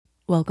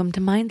Welcome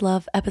to Mind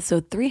Love,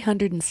 episode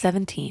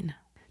 317.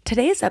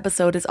 Today's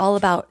episode is all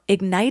about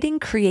igniting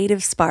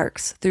creative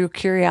sparks through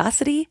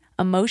curiosity,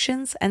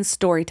 emotions, and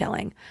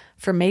storytelling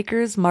for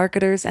makers,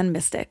 marketers, and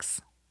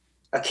mystics.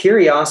 A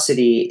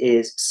curiosity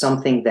is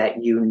something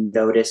that you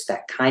notice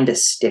that kind of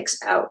sticks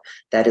out,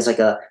 that is like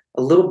a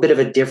little bit of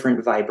a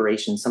different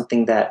vibration,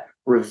 something that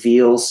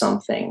reveals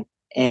something.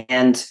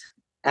 And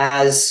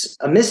as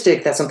a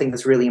mystic, that's something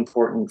that's really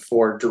important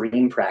for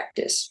dream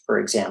practice.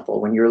 For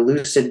example, when you're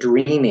lucid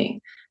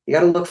dreaming, you got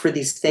to look for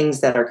these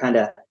things that are kind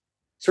of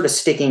sort of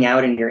sticking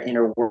out in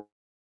your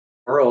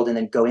world and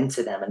then go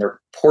into them, and they're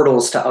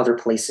portals to other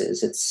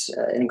places. It's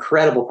an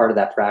incredible part of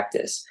that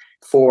practice.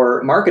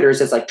 For marketers,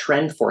 it's like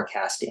trend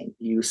forecasting.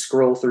 You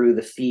scroll through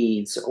the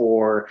feeds,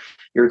 or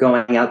you're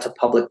going out to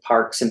public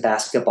parks and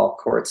basketball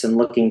courts and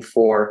looking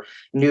for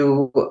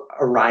new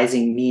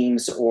arising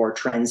memes or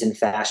trends in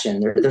fashion.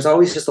 There's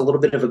always just a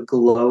little bit of a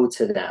glow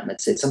to them.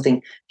 It's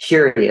something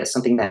curious,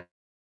 something that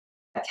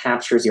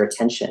captures your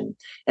attention.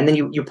 And then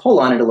you pull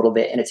on it a little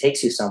bit and it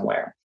takes you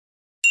somewhere.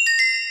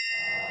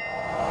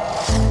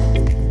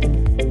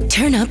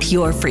 Turn up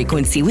your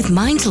frequency with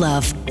Mind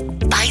Love.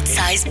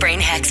 Bite-sized brain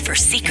hacks for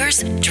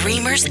seekers,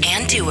 dreamers,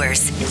 and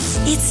doers.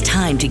 It's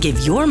time to give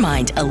your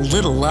mind a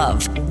little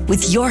love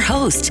with your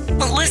host,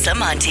 Melissa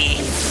Monti.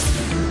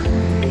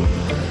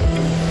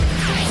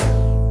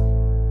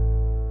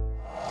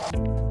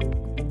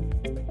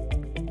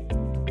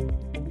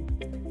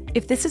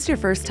 If this is your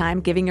first time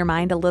giving your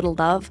mind a little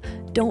love,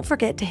 don't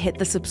forget to hit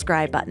the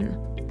subscribe button.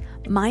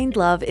 Mind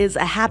love is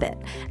a habit,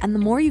 and the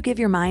more you give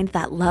your mind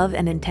that love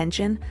and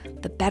intention,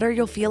 the better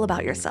you'll feel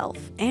about yourself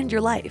and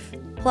your life.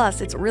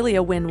 Plus, it's really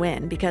a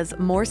win-win because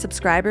more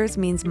subscribers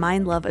means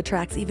Mind Love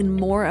attracts even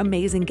more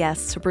amazing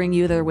guests to bring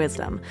you their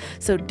wisdom,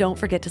 so don't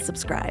forget to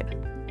subscribe.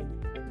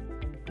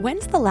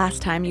 When's the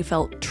last time you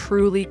felt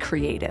truly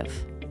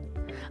creative?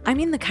 I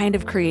mean the kind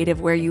of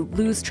creative where you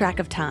lose track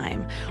of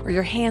time, or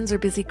your hands are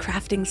busy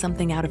crafting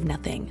something out of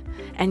nothing,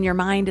 and your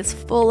mind is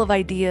full of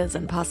ideas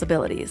and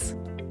possibilities.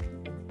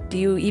 Do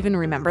you even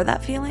remember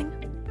that feeling?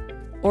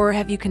 Or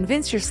have you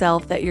convinced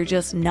yourself that you're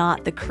just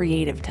not the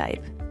creative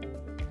type?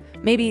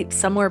 Maybe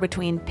somewhere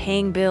between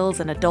paying bills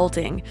and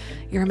adulting,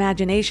 your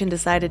imagination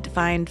decided to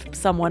find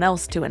someone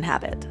else to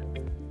inhabit.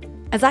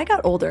 As I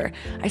got older,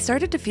 I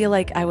started to feel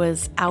like I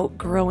was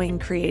outgrowing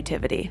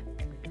creativity.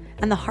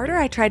 And the harder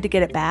I tried to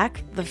get it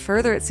back, the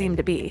further it seemed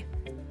to be.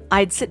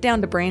 I'd sit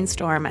down to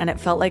brainstorm and it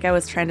felt like I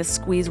was trying to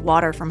squeeze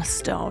water from a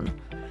stone.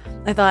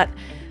 I thought,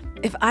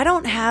 if I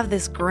don't have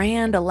this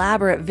grand,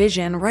 elaborate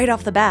vision right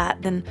off the bat,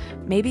 then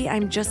maybe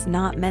I'm just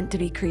not meant to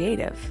be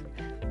creative.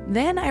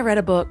 Then I read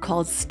a book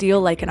called Steal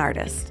Like an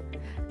Artist,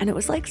 and it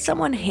was like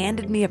someone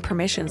handed me a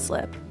permission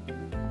slip.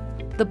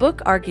 The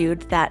book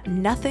argued that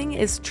nothing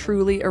is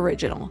truly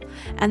original,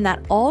 and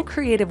that all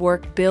creative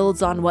work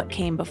builds on what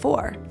came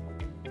before.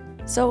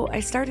 So I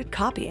started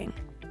copying.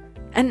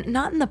 And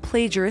not in the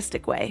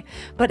plagiaristic way,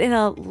 but in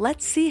a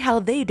let's see how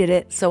they did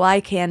it so I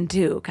can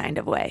too kind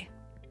of way.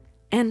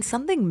 And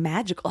something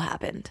magical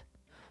happened.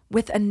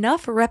 With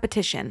enough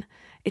repetition,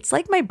 it's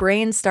like my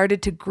brain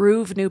started to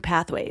groove new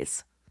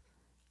pathways.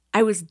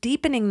 I was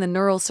deepening the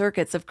neural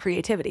circuits of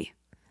creativity.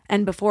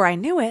 And before I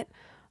knew it,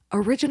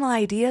 original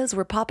ideas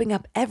were popping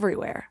up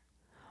everywhere.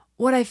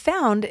 What I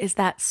found is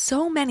that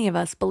so many of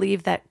us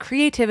believe that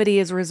creativity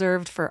is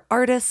reserved for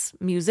artists,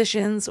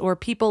 musicians, or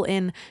people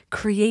in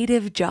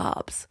creative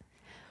jobs.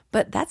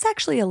 But that's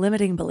actually a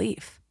limiting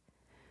belief.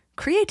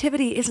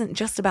 Creativity isn't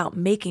just about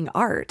making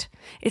art.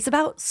 It's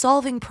about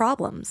solving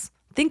problems,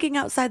 thinking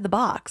outside the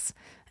box,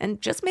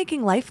 and just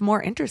making life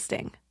more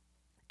interesting.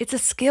 It's a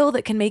skill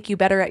that can make you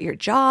better at your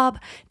job,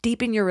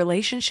 deepen your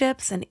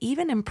relationships, and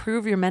even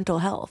improve your mental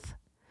health.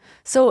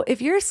 So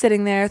if you're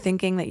sitting there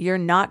thinking that you're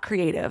not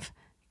creative,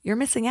 you're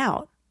missing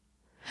out.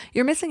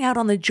 You're missing out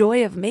on the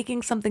joy of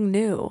making something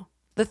new,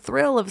 the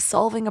thrill of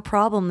solving a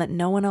problem that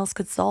no one else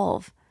could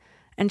solve,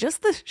 and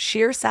just the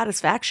sheer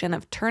satisfaction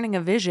of turning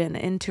a vision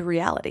into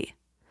reality.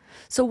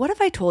 So what if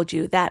I told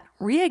you that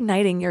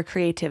reigniting your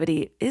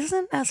creativity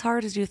isn't as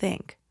hard as you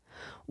think?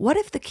 What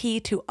if the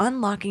key to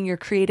unlocking your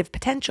creative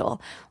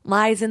potential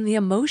lies in the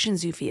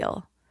emotions you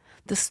feel,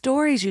 the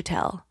stories you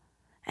tell,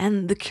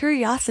 and the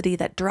curiosity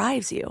that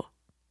drives you?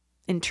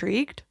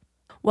 Intrigued?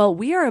 Well,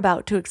 we are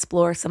about to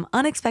explore some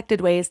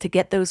unexpected ways to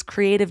get those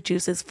creative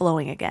juices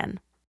flowing again.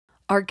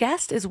 Our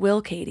guest is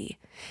Cady.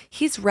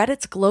 He's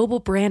Reddit's global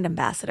brand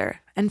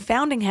ambassador and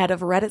founding head of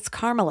Reddit's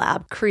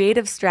KarmaLab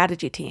creative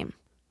strategy team.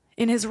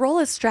 In his role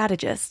as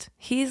strategist,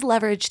 he's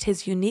leveraged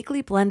his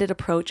uniquely blended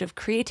approach of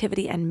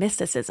creativity and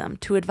mysticism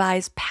to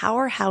advise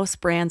powerhouse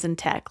brands in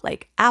tech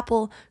like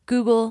Apple,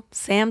 Google,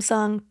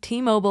 Samsung,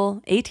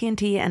 T-Mobile,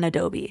 AT&T, and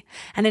Adobe.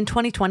 And in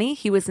 2020,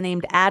 he was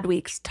named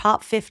Adweek's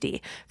Top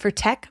 50 for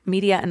tech,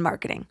 media, and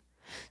marketing.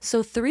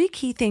 So 3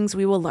 key things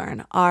we will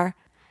learn are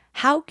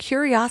how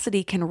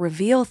curiosity can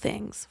reveal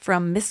things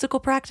from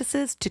mystical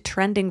practices to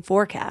trending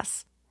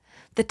forecasts,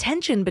 the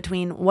tension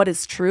between what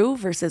is true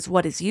versus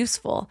what is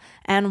useful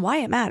and why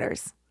it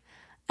matters,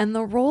 and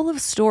the role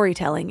of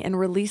storytelling in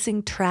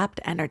releasing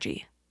trapped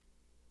energy.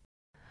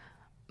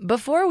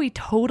 Before we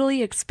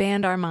totally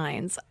expand our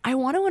minds, I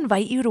want to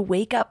invite you to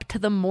wake up to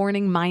the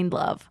morning mind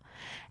love.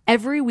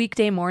 Every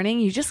weekday morning,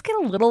 you just get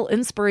a little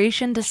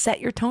inspiration to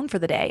set your tone for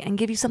the day and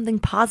give you something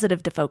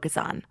positive to focus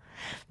on.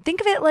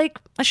 Think of it like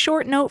a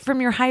short note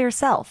from your higher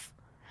self.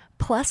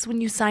 Plus, when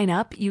you sign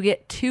up, you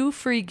get 2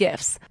 free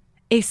gifts: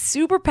 a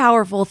super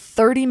powerful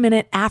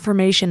 30-minute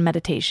affirmation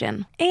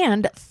meditation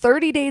and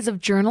 30 days of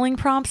journaling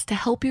prompts to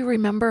help you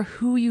remember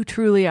who you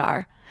truly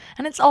are.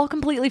 And it's all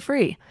completely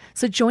free.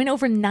 So join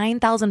over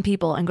 9,000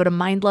 people and go to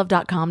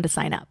mindlove.com to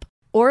sign up.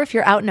 Or if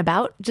you're out and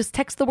about, just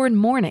text the word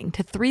morning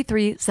to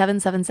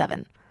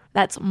 33777.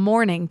 That's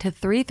morning to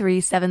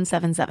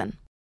 33777.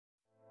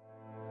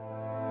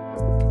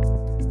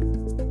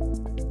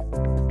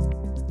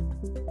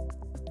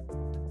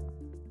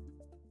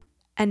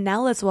 And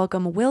now let's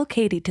welcome Will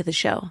Cady to the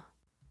show.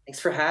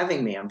 Thanks for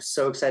having me. I'm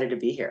so excited to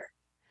be here.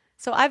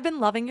 So I've been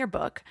loving your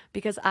book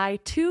because I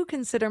too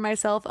consider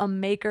myself a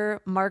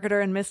maker,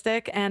 marketer, and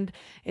mystic. And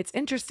it's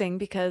interesting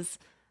because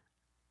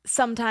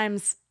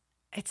sometimes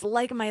it's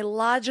like my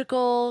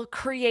logical,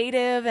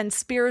 creative, and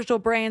spiritual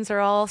brains are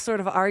all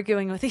sort of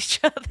arguing with each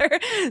other.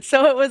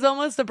 So it was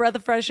almost a breath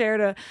of fresh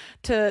air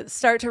to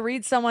start to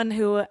read someone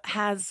who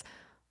has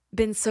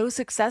been so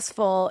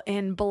successful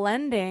in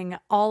blending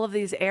all of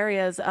these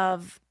areas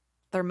of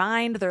their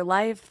mind, their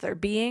life, their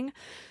being.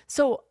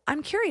 So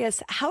I'm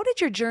curious, how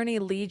did your journey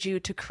lead you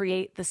to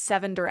create the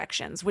 7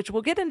 directions, which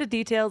we'll get into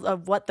details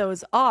of what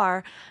those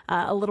are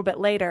a little bit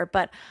later.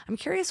 But I'm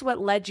curious what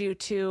led you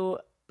to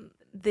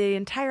the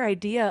entire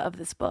idea of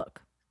this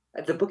book.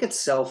 The book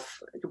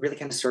itself really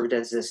kind of served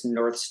as this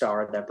North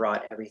Star that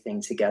brought everything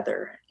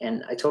together.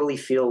 And I totally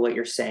feel what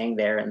you're saying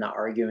there and the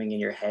arguing in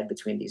your head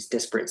between these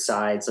disparate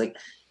sides, like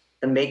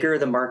the maker,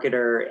 the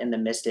marketer, and the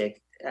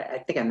mystic. I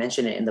think I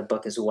mentioned it in the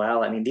book as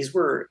well. I mean, these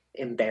were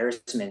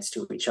embarrassments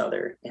to each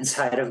other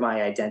inside of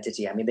my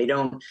identity. I mean, they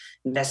don't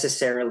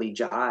necessarily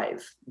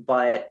jive,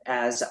 but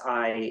as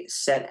I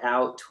set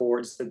out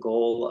towards the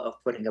goal of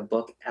putting a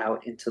book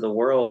out into the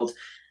world,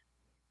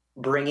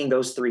 bringing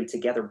those 3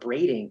 together,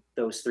 braiding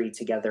those 3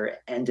 together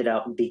ended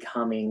up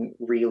becoming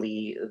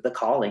really the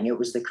calling. It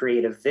was the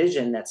creative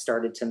vision that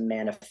started to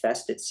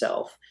manifest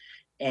itself.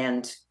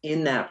 And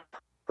in that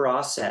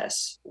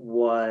process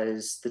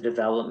was the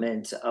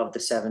development of the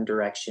 7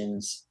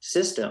 directions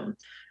system,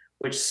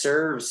 which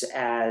serves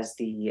as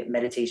the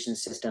meditation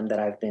system that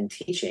I've been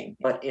teaching.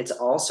 But it's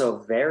also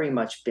very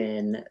much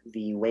been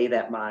the way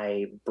that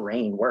my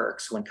brain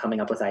works when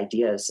coming up with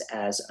ideas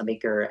as a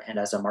maker and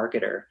as a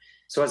marketer.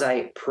 So as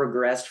I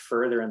progressed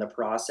further in the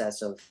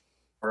process of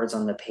words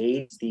on the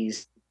page,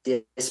 these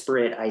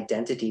disparate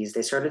identities,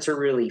 they started to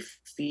really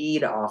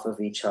feed off of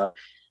each other.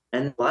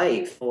 And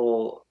life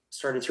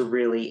started to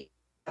really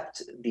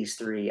accept these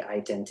 3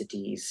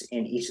 identities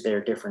in each of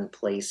their different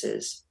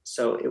places.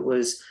 So it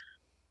was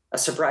a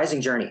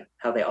surprising journey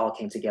how they all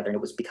came together. And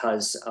it was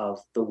because of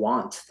the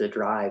want, the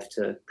drive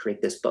to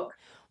create this book.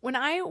 When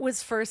I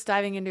was first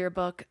diving into your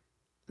book,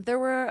 there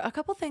were a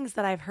couple things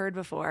that I've heard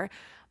before,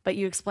 but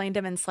you explained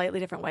them in slightly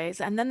different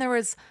ways. And then there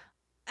was,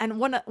 and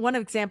one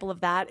example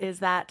of that is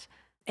that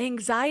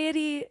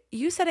anxiety,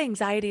 you said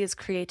anxiety is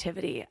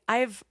creativity.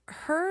 I've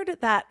heard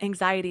that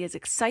anxiety is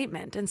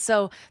excitement. And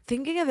so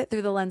thinking of it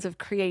through the lens of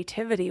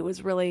creativity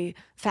was really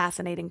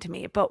fascinating to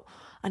me. But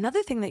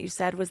another thing that you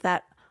said was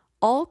that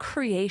all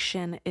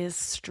creation is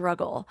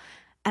struggle.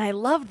 And I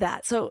love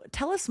that. So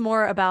tell us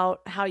more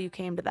about how you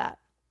came to that.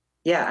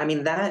 Yeah, I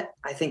mean, that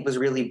I think was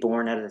really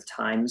born out of the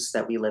times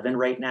that we live in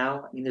right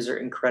now. I mean, these are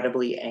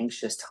incredibly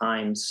anxious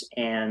times.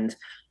 And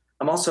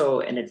I'm also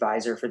an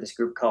advisor for this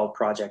group called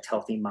Project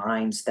Healthy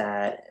Minds,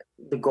 that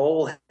the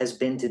goal has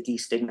been to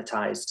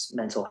destigmatize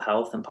mental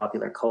health in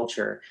popular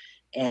culture.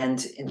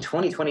 And in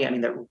 2020, I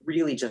mean, that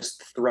really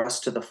just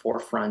thrust to the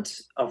forefront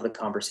of the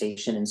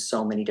conversation in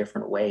so many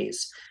different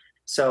ways.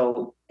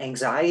 So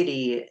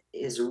anxiety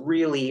is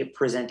really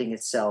presenting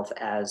itself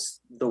as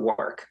the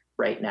work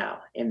right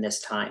now in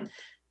this time.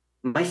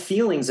 My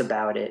feelings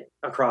about it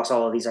across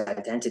all of these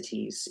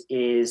identities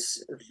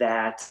is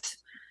that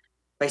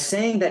by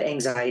saying that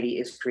anxiety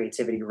is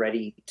creativity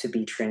ready to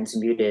be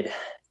transmuted,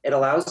 it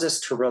allows us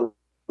to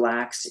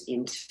relax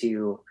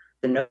into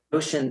the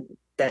notion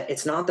that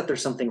it's not that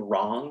there's something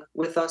wrong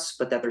with us,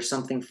 but that there's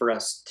something for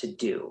us to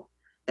do.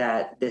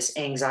 That this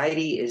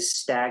anxiety is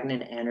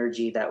stagnant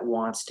energy that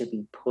wants to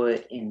be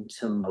put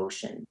into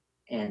motion.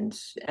 And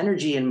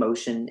energy in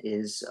motion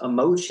is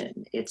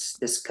emotion. It's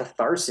this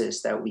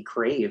catharsis that we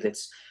crave.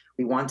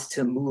 We want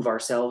to move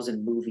ourselves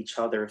and move each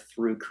other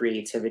through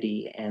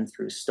creativity and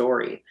through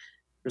story.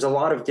 There's a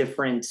lot of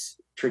different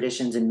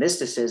traditions in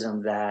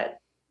mysticism that,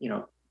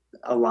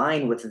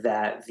 align with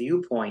that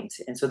viewpoint.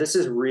 And so this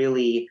is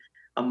really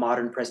a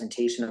modern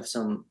presentation of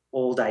some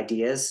old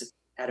ideas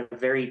at a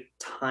very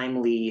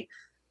timely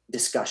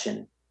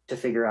discussion to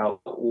figure out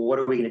what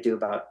are we going to do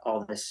about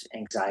all this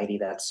anxiety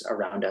that's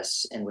around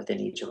us and within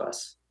each of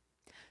us.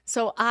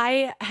 So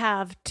I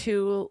have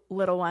 2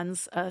 little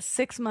ones, a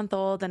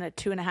 6-month-old and a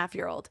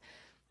 2.5-year-old.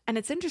 And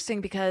it's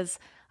interesting because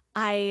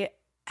I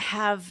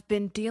have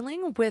been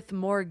dealing with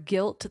more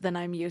guilt than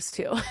I'm used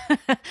to.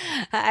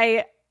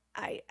 I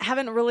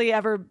haven't really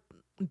ever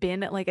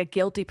been like a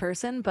guilty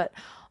person, but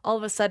all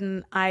of a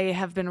sudden I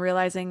have been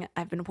realizing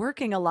I've been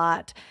working a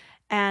lot,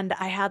 and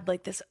I had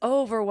like this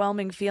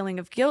overwhelming feeling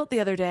of guilt the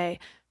other day.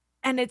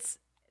 And it's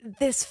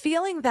this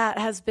feeling that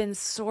has been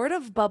sort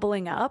of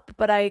bubbling up,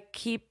 but I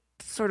keep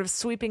sort of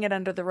sweeping it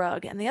under the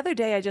rug. And the other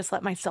day I just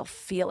let myself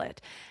feel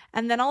it.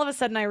 And then all of a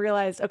sudden I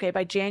realized, okay,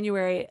 by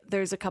January,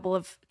 there's a couple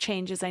of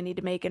changes I need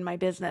to make in my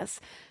business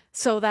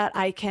so that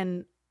I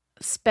can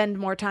spend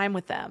more time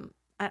with them.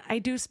 I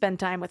do spend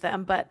time with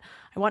them, but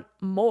I want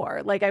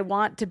more. Like, I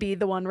want to be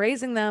the one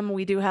raising them.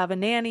 We do have a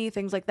nanny,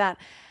 things like that.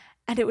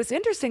 And it was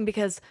interesting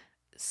because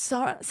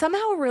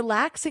somehow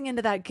relaxing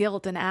into that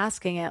guilt and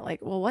asking it,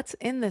 like, well, what's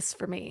in this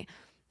for me?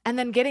 And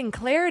then getting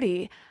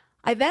clarity,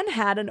 I then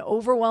had an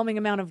overwhelming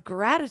amount of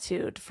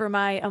gratitude for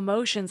my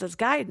emotions as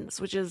guidance,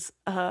 which is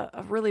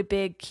a really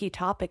big key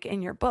topic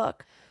in your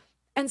book.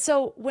 And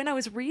so when I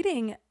was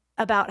reading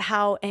about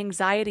how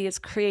anxiety is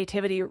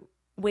creativity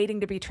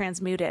waiting to be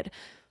transmuted,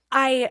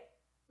 I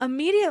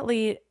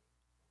immediately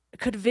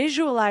could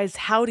visualize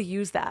how to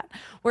use that.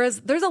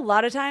 Whereas there's a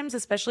lot of times,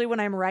 especially when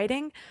I'm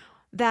writing,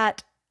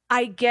 that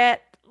I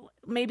get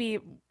maybe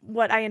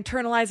what I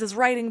internalize as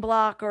writing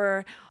block,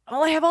 or,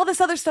 well, I have all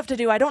this other stuff to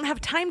do. I don't have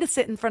time to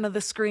sit in front of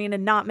the screen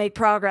and not make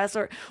progress,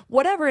 or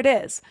whatever it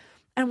is.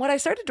 And what I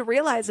started to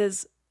realize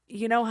is,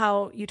 you know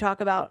how you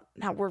talk about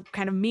how we're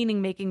kind of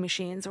meaning-making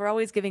machines. We're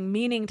always giving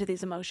meaning to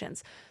these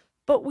emotions.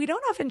 But we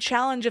don't often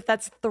challenge if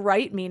that's the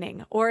right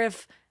meaning, or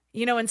if,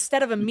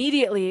 instead of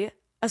immediately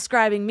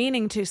ascribing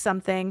meaning to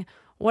something,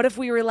 what if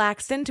we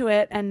relaxed into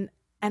it and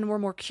we're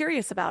more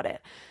curious about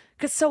it?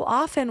 Because so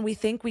often we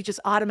think we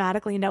just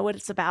automatically know what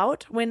it's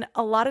about, when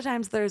a lot of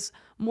times there's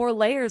more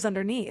layers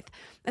underneath.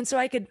 And so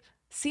I could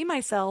see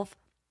myself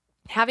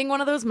having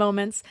one of those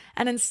moments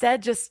and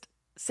instead just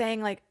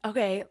saying, like,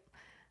 okay,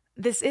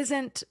 this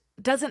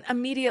doesn't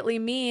immediately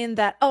mean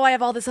that, oh, I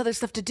have all this other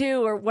stuff to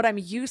do, or what I'm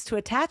used to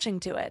attaching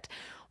to it.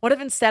 What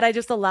if instead I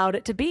just allowed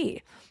it to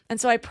be? And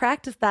so I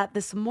practiced that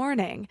this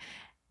morning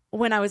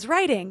when I was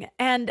writing,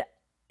 and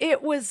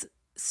it was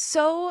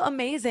so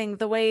amazing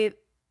the way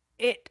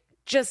it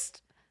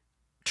just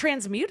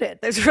transmuted.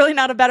 There's really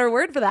not a better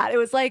word for that. It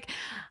was like,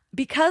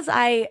 because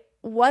I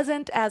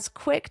wasn't as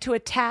quick to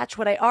attach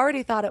what I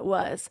already thought it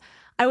was,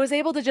 I was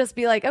able to just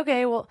be like,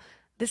 okay, well,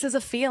 this is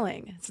a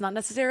feeling. It's not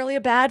necessarily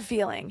a bad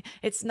feeling.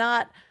 It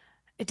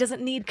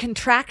doesn't need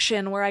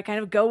contraction where I kind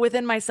of go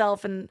within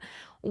myself and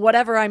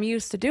whatever I'm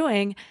used to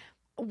doing.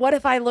 What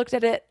if I looked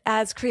at it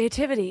as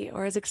creativity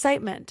or as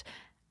excitement?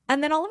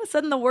 And then all of a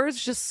sudden the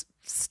words just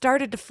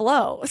started to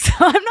flow. So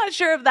I'm not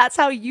sure if that's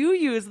how you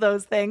use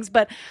those things,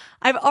 but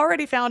I've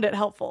already found it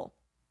helpful.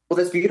 Well,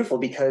 that's beautiful,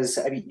 because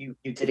I mean,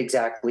 you did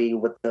exactly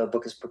what the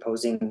book is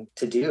proposing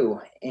to do.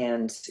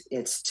 And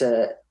it's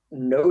to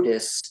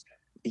notice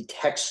the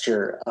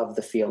texture of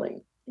the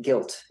feeling,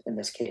 guilt in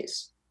this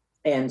case.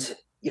 And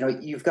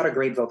you've got a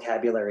great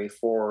vocabulary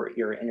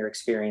in your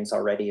experience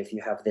already, if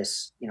you have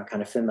this,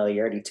 kind of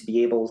familiarity to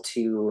be able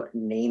to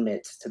name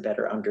it, to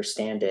better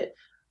understand it.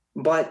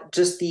 But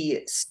just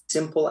the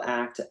simple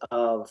act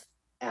of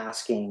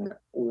asking,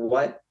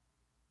 what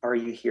are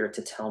you here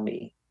to tell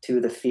me,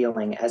 to the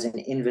feeling as an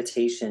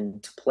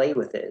invitation to play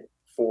with it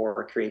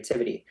for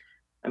creativity.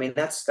 I mean,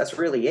 that's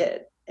really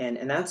it.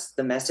 And that's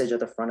the message at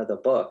the front of the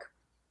book.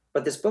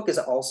 But this book is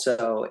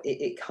also,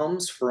 it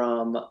comes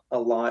from a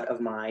lot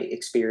of my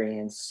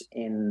experience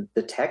in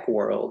the tech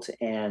world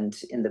and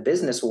in the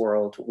business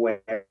world,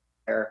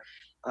 where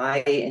I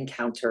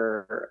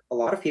encounter a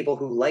lot of people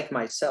who, like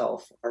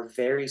myself, are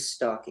very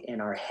stuck in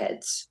our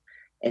heads.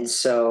 And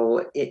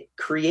so it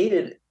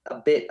created a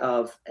bit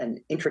of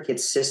an intricate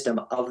system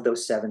of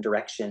those 7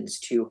 directions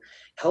to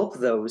help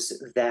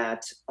those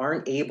that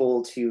aren't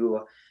able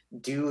to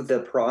do the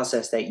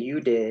process that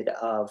you did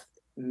of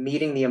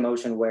meeting the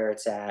emotion where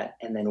it's at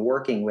and then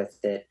working with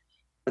it,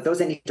 but those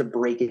that need to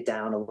break it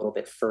down a little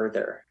bit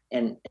further.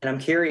 And I'm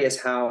curious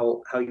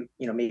how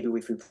maybe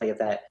if we play with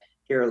that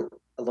here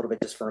a little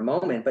bit just for a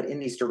moment, but in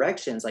these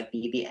directions, like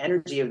the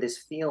energy of this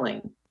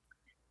feeling,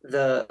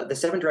 the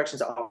 7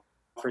 directions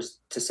offers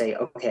to say,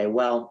 okay,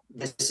 well,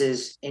 this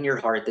is in your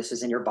heart, this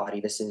is in your body,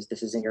 this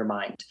is in your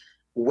mind.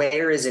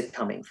 Where is it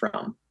coming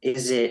from?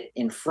 Is it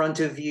in front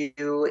of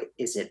you?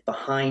 Is it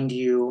behind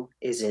you?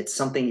 Is it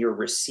something you're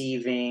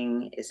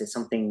receiving? Is it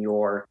something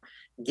you're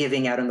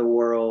giving out in the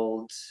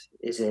world?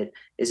 Is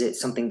it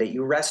something that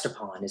you rest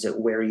upon? Is it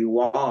where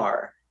you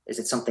are? Is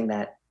it something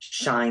that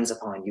shines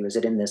upon you? Is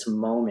it in this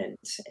moment?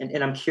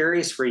 And I'm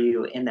curious for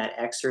you in that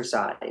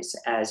exercise,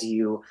 as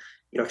you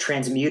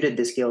transmuted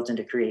this guilt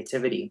into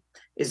creativity,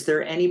 is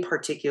there any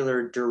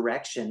particular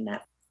direction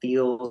that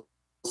feels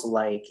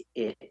like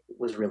it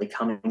was really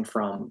coming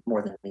from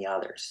more than the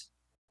others?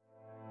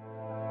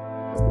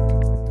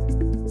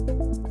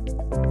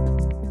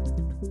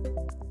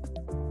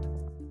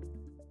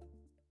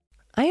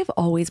 I have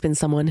always been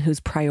someone who's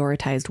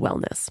prioritized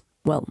wellness.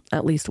 Well,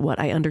 at least what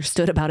I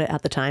understood about it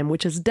at the time,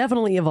 which has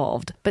definitely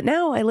evolved. But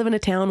now I live in a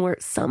town where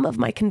some of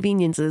my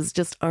conveniences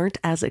just aren't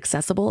as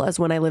accessible as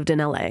when I lived in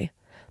LA.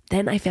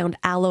 Then I found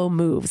Alo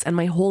Moves and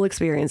my whole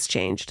experience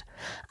changed.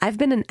 I've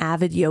been an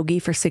avid yogi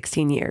for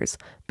 16 years,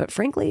 but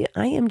frankly,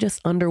 I am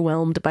just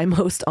underwhelmed by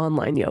most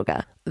online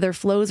yoga. Their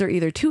flows are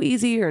either too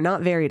easy or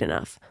not varied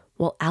enough.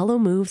 Well, Alo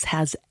Moves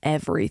has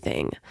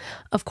everything.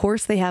 Of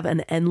course, they have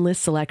an endless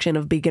selection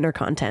of beginner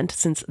content,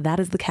 since that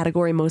is the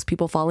category most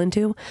people fall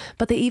into,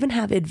 but they even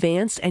have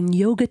advanced and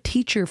yoga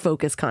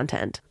teacher-focused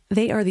content.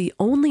 They are the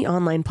only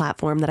online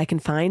platform that I can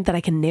find that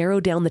I can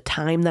narrow down the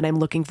time that I'm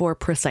looking for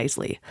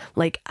precisely.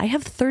 Like, I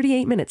have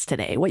 38 minutes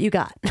today. What you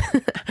got?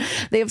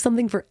 They have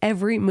something for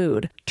every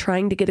mood.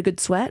 Trying to get a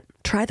good sweat?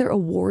 Try their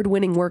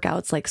award-winning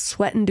workouts like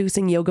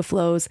sweat-inducing yoga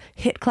flows,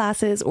 HIIT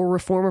classes, or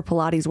reformer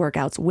Pilates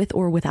workouts with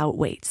or without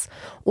weights.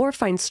 Or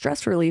find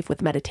stress relief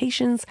with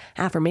meditations,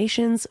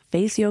 affirmations,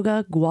 face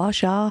yoga, gua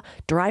sha,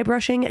 dry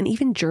brushing, and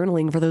even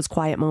journaling for those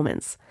quiet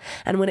moments.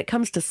 And when it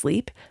comes to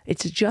sleep,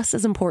 it's just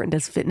as important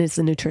as fitness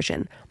and nutrition.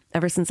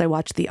 Ever since I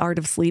watched The Art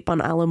of Sleep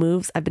on Alo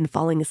Moves, I've been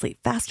falling asleep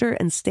faster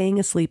and staying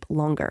asleep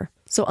longer.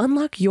 So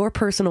unlock your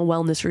personal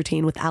wellness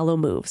routine with Alo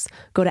Moves.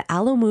 Go to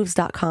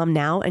alomoves.com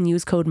now and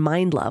use code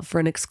MINDLOVE for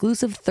an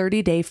exclusive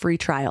 30-day free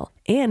trial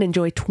and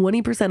enjoy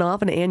 20%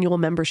 off an annual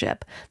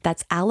membership.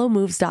 That's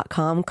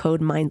alomoves.com,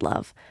 code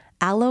MINDLOVE.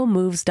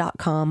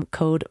 alomoves.com,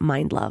 code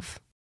MINDLOVE.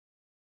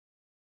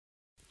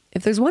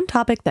 If there's one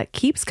topic that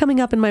keeps coming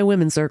up in my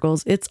women's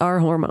circles, it's our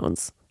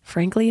hormones.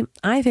 Frankly,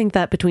 I think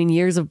that between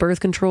years of birth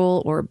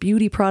control or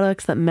beauty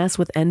products that mess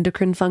with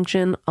endocrine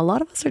function, a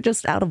lot of us are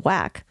just out of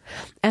whack.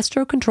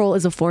 Estro Control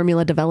is a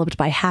formula developed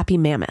by Happy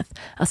Mammoth,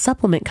 a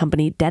supplement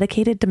company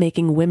dedicated to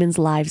making women's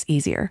lives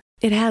easier.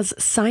 It has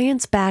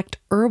science-backed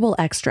herbal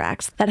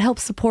extracts that help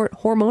support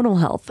hormonal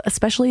health,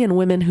 especially in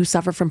women who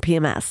suffer from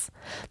PMS.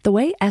 The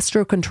way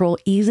Estro Control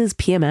eases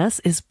PMS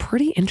is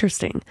pretty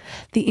interesting.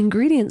 The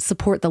ingredients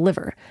support the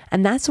liver,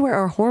 and that's where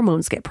our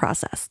hormones get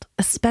processed,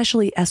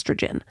 especially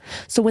estrogen.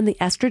 So when the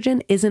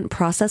estrogen isn't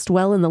processed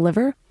well in the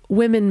liver,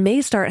 women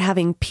may start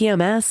having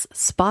PMS,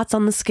 spots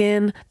on the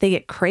skin, they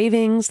get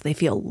cravings, they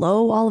feel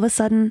low all of a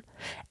sudden.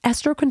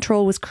 Estro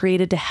Control was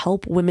created to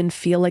help women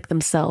feel like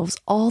themselves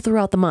all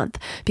throughout the month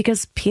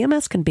because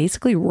PMS can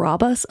basically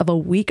rob us of a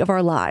week of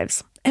our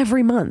lives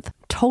every month.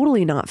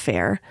 Totally not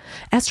fair.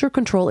 Estro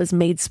Control is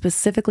made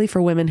specifically for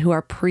women who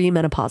are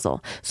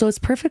premenopausal, so it's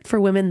perfect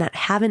for women that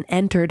haven't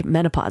entered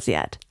menopause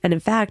yet. And in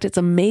fact, it's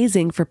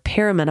amazing for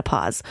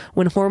perimenopause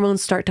when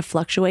hormones start to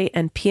fluctuate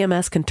and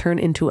PMS can turn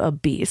into a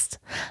beast.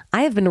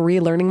 I have been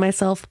relearning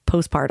myself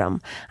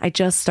postpartum. I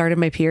just started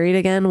my period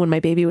again when my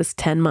baby was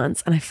 10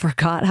 months, and I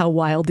forgot how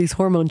wild these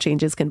hormone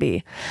changes can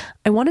be.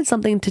 I wanted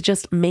something to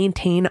just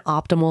maintain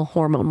optimal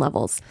hormone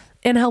levels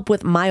and help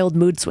with mild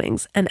mood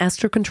swings, and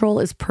Estro Control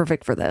is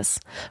perfect for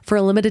this. For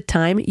a limited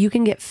time, you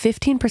can get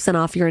 15%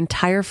 off your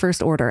entire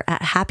first order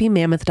at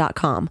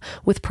happymammoth.com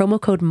with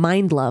promo code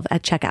MINDLOVE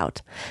at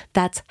checkout.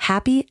 That's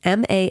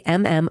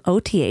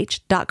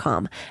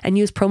happymammoth.com and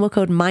use promo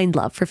code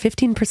MINDLOVE for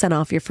 15%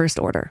 off your first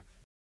order.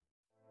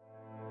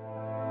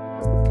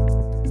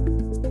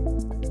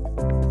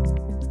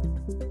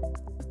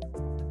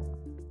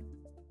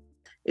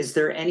 Is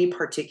there any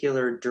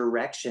particular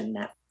direction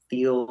that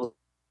feels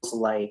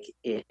like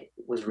it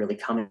was really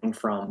coming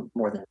from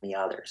more than the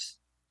others?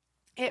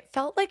 It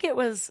felt like it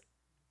was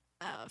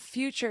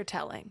future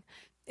telling.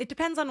 It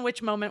depends on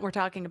which moment we're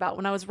talking about.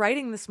 When I was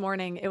writing this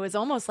morning, it was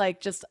almost like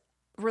just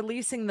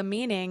releasing the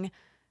meaning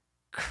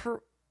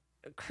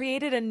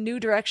created a new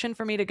direction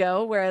for me to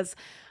go. Whereas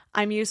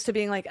I'm used to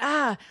being like,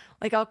 I'll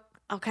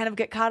kind of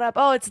get caught up.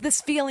 Oh, it's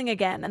this feeling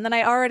again. And then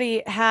I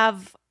already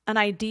have an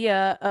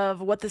idea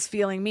of what this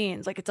feeling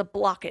means. Like it's a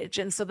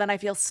blockage. And so then I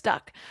feel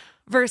stuck.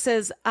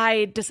 Versus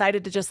I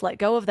decided to just let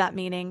go of that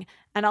meaning.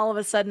 And all of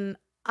a sudden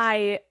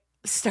I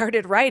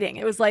started writing.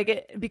 It was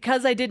like,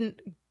 because I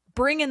didn't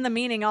bring in the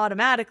meaning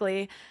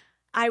automatically,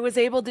 I was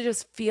able to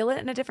just feel it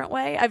in a different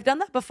way. I've done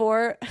that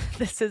before.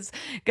 This is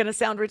going to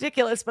sound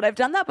ridiculous, but I've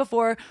done that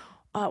before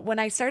when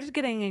I started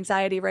getting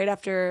anxiety right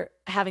after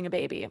having a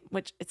baby,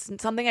 which it's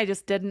something I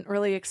just didn't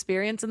really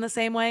experience in the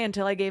same way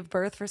until I gave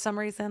birth for some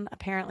reason.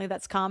 Apparently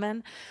that's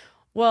common.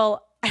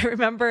 Well, I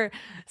remember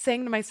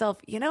saying to myself,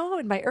 in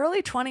my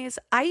early 20s,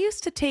 I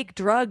used to take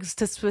drugs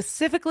to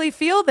specifically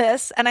feel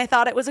this, and I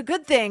thought it was a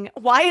good thing.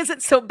 Why is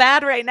it so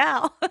bad right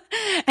now?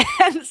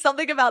 And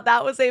something about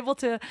that was able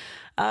to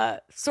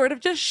sort of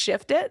just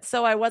shift it,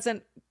 so I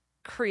wasn't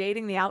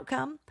creating the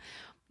outcome.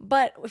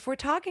 But if we're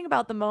talking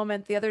about the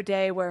moment the other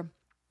day where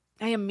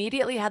I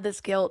immediately had this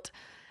guilt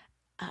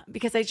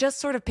because I just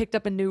sort of picked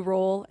up a new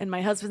role in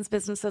my husband's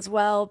business as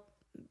well,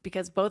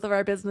 because both of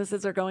our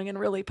businesses are going in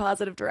really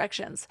positive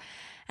directions.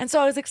 And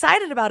so I was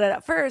excited about it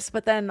at first,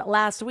 but then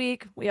last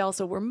week we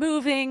also were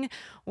moving.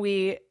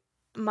 I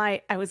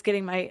was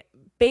getting my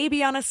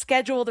baby on a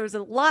schedule. There was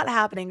a lot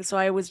happening. So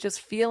I was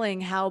just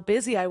feeling how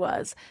busy I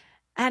was.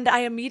 And I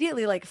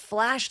immediately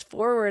flashed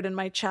forward in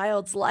my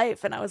child's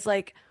life. And I was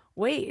like,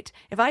 wait,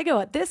 if I go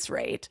at this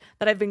rate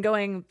that I've been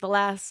going the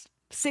last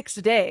 6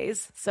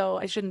 days, so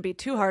I shouldn't be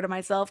too hard on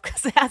myself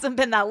because it hasn't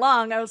been that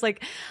long. I was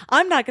like,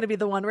 I'm not going to be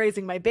the one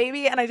raising my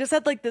baby. And I just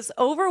had like this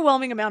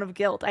overwhelming amount of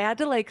guilt. I had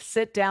to like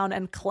sit down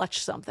and clutch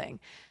something.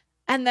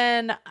 And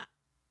then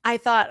I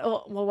thought,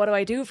 oh, well, what do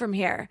I do from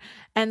here?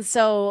 And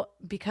so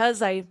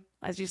because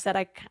as you said,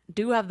 I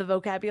do have the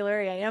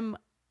vocabulary, I am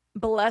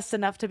blessed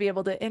enough to be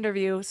able to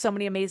interview so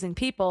many amazing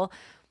people.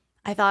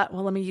 I thought,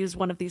 well, let me use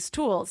one of these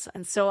tools.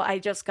 And so I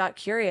just got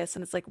curious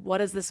and it's like, what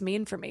does this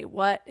mean for me?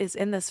 What is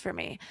in this for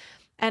me?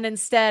 And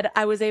instead,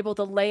 I was able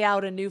to lay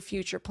out a new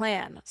future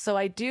plan. So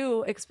I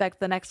do expect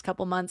the next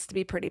couple months to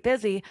be pretty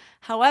busy.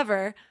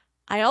 However,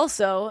 I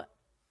also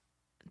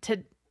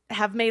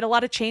have made a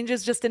lot of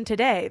changes just in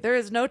today. There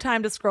is no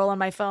time to scroll on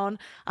my phone.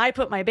 I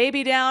put my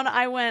baby down.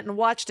 I went and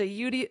watched a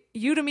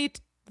Udemy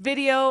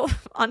video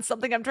on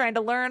something I'm trying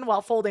to learn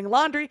while folding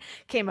laundry,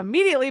 came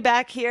immediately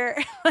back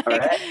here.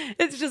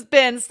 It's just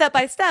been step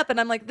by step. And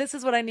I'm like, this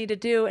is what I need to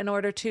do in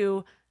order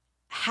to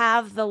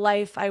have the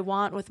life I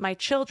want with my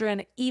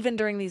children, even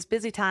during these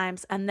busy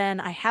times. And then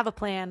I have a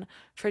plan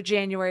for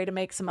January to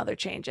make some other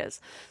changes.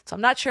 So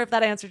I'm not sure if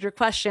that answered your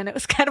question. It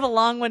was kind of a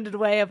long-winded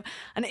way of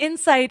an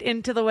insight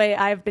into the way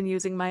I've been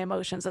using my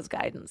emotions as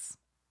guidance.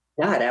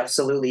 Yeah, it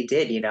absolutely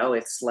did.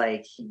 It's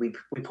like we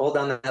pulled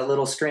on that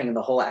little string and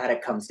the whole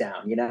attic comes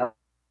down.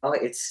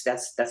 That's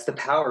the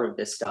power of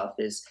this stuff,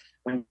 is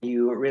when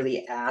you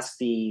really ask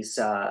these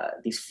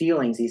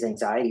feelings, these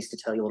anxieties to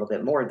tell you a little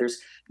bit more. There's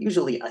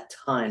usually a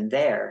ton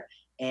there,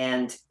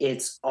 and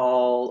it's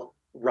all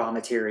raw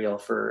material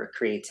for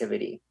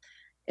creativity.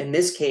 In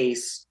this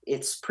case,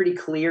 it's pretty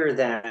clear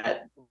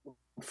that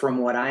from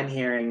what I'm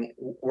hearing,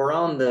 we're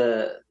on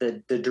the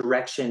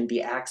direction,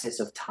 the axis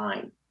of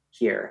time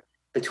here,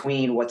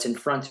 between what's in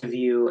front of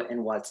you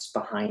and what's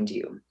behind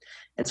you.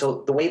 And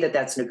so the way that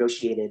that's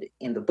negotiated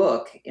in the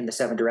book, in the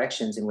 7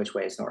 directions in Which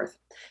Way is North,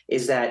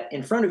 is that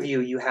in front of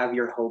you, you have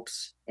your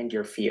hopes and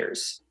your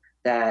fears,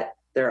 that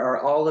there are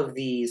all of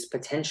these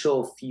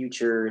potential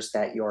futures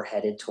that you're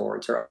headed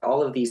towards, or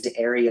all of these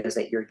areas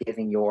that you're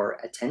giving your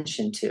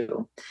attention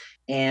to.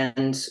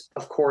 And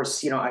of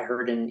course, I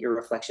heard in your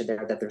reflection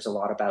there that there's a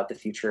lot about the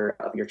future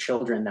of your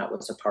children that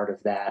was a part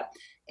of that.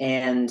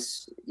 And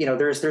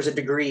there's a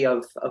degree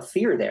of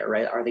fear there,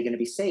 right? Are they going to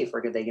be safe?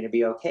 Are they going to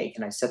be okay?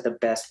 Can I set the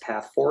best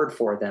path forward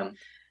for them?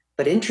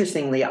 But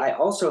interestingly, I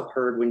also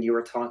heard when you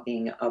were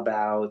talking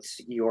about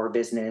your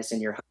business and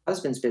your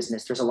husband's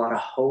business, there's a lot of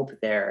hope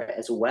there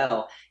as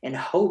well. And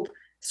hope,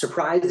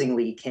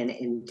 surprisingly, can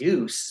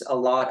induce a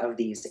lot of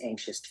these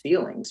anxious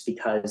feelings,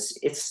 because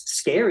it's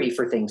scary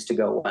for things to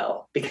go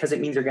well, because it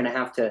means you're going to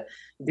have to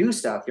do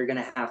stuff. You're going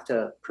to have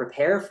to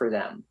prepare for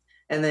them.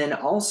 And then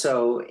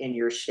also in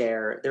your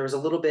share, there was a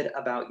little bit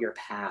about your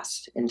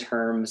past in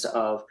terms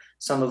of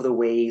some of the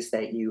ways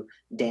that you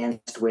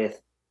danced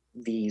with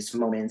these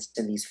moments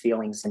and these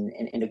feelings and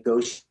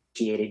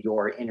negotiated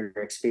your inner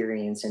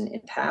experience in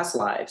past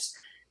lives.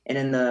 And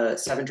in the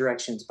 7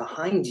 directions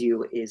behind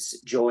you is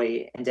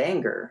joy and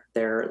anger.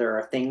 There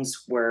are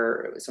things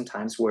where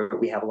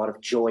we have a lot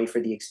of joy for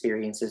the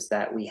experiences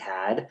that we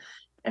had,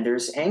 and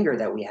there's anger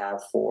that we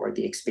have for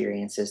the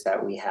experiences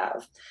that we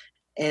have.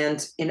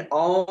 And in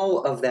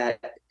all of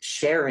that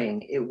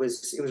sharing, it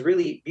was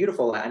really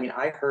beautiful. I mean,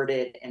 I heard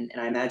it, and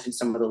I imagine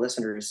some of the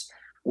listeners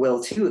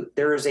will too.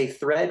 There is a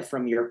thread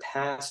from your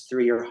past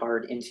through your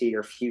heart into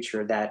your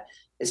future that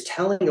is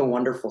telling a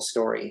wonderful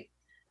story.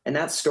 And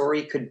that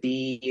story could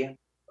be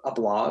a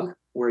blog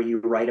where you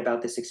write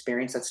about this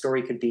experience. That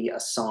story could be a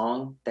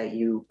song that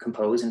you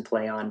compose and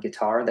play on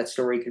guitar. That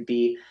story could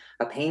be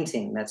a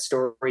painting. That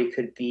story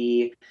could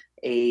be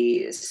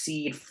a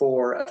seed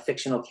for a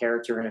fictional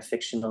character in a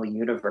fictional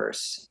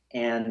universe.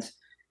 And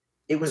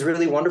it was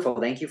really wonderful.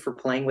 Thank you for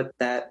playing with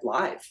that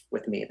live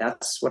with me.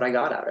 That's what I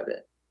got out of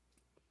it.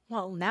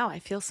 Well, now I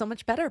feel so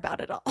much better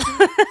about it all.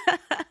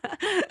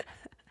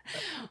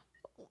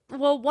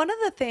 Well, one of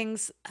the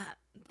things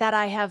that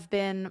I have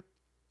been,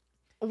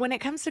 when it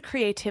comes to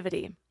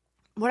creativity,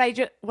 what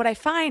I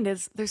find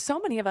is there's so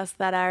many of us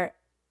that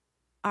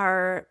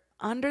are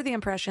under the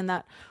impression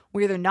that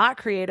we're either not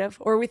creative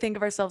or we think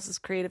of ourselves as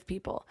creative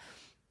people.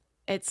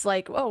 It's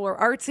like, oh, we're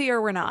artsy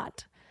or we're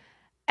not.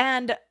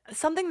 And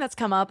something that's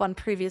come up on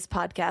previous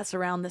podcasts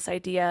around this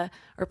idea,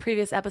 or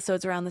previous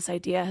episodes around this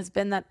idea, has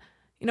been that,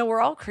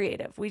 we're all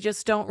creative. We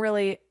just don't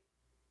really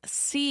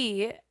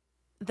see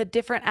the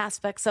different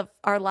aspects of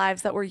our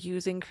lives that we're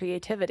using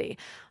creativity.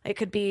 It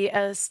could be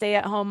a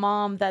stay-at-home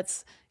mom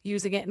that's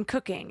using it in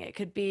cooking. It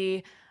could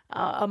be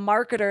a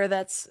marketer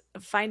that's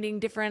finding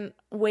different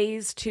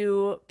ways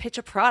to pitch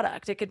a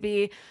product. It could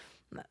be,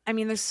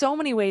 there's so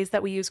many ways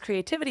that we use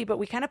creativity, but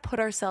we kind of put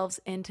ourselves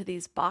into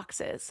these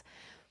boxes.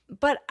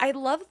 But I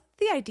love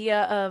the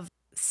idea of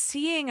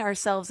seeing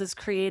ourselves as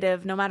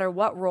creative no matter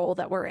what role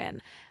that we're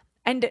in.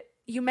 And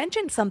you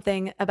mentioned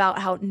something about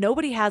how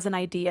nobody has an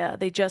idea,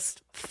 they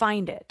just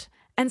find it.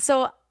 And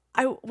so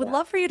I would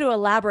love for you to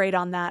elaborate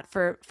on that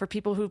for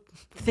people who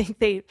think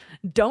they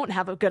don't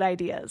have good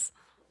ideas.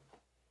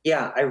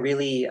 Yeah,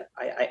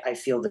 I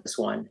feel this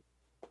one.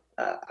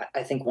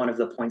 I think one of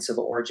the points of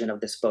origin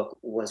of this book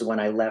was when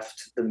I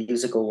left the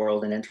musical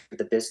world and entered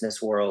the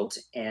business world,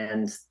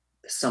 and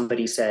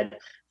somebody said,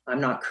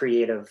 "I'm not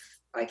creative.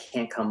 I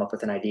can't come up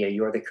with an idea.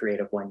 You're the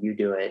creative one. You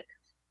do it."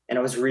 And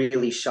I was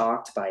really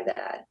shocked by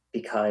that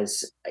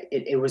because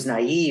it was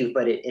naive,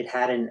 but it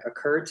hadn't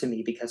occurred to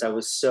me because I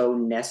was so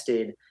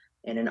nested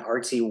in an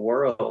artsy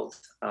world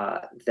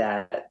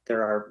that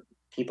there are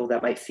people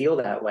that might feel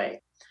that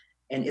way.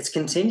 And it's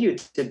continued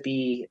to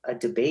be a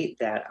debate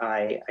that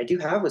I do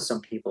have with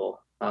some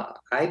people.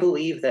 I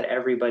believe that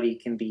everybody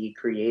can be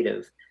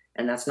creative,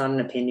 and that's not an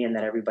opinion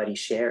that everybody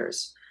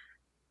shares.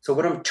 So,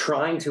 what I'm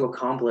trying to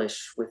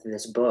accomplish with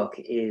this book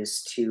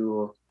is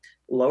to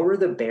lower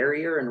the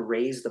barrier and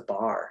raise the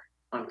bar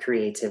on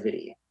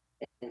creativity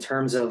in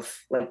terms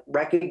of like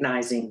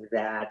recognizing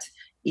that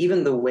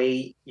even the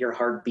way your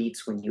heart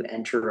beats when you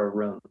enter a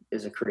room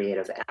is a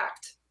creative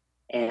act.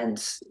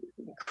 And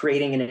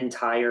creating an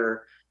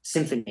entire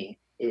symphony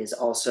is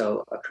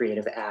also a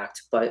creative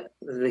act. But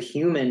the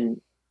human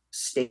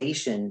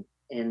station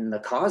in the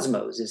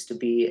cosmos is to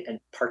be a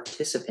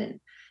participant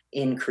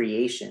in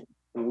creation.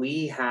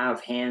 We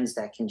have hands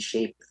that can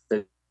shape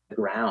the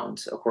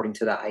ground according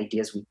to the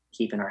ideas we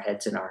keep in our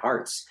heads and our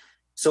hearts.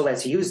 So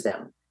let's use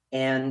them.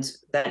 And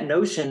that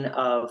notion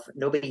of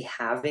nobody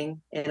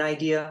having an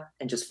idea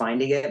and just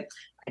finding it,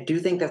 I do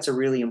think that's a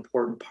really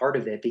important part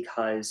of it,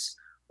 because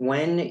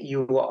when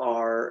you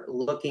are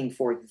looking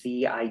for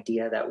the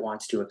idea that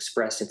wants to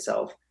express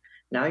itself,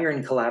 now you're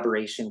in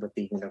collaboration with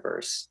the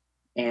universe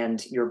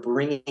and you're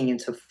bringing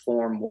into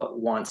form what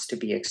wants to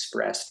be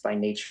expressed by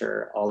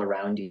nature all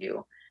around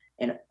you.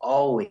 And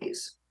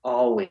always,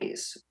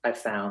 I've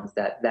found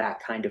that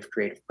that kind of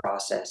creative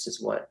process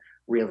is what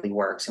really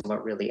works and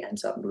what really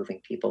ends up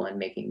moving people and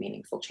making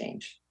meaningful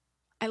change.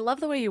 I love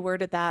the way you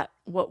worded that,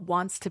 what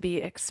wants to be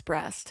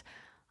expressed.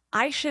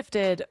 I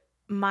shifted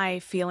my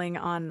feeling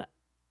on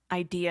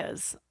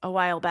ideas a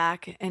while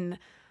back, and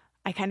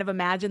I kind of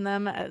imagine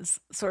them as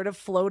sort of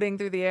floating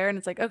through the air. And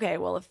it's like, okay,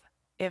 well,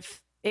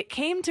 if it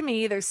came to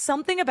me, there's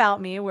something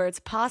about me where it's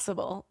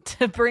possible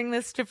to bring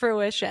this to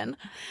fruition.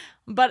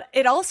 But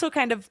it also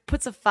kind of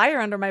puts a fire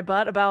under my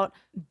butt about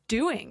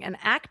doing and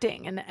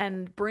acting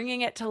and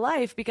bringing it to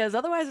life, because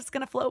otherwise it's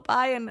going to float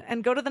by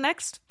and go to the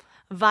next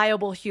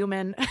viable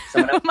human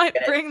who might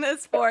bring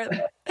this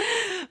forth.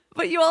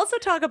 But you also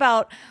talk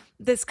about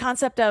this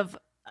concept of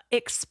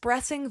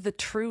expressing the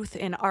truth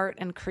in art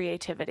and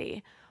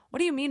creativity. What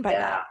do you mean by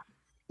that?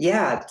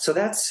 Yeah, so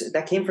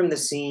that came from the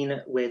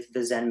scene with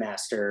the Zen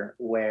master,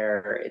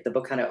 where the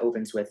book kind of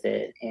opens with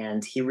it,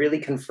 and he really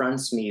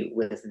confronts me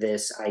with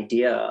this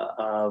idea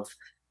of,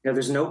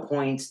 there's no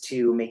point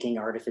to making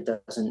art if it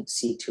doesn't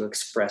seek to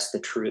express the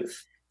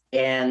truth.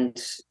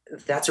 And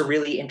that's a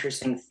really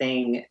interesting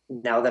thing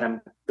now that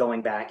I'm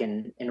going back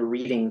and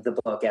reading the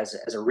book as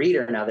a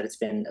reader, now that it's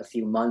been a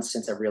few months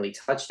since I've really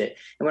touched it.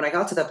 And when I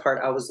got to that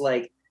part, I was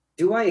like,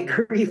 do I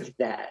agree with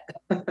that?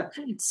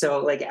 So,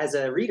 like, as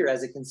a reader,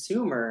 as a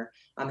consumer,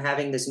 I'm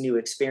having this new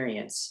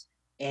experience.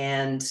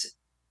 And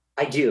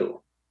I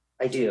do.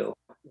 I do.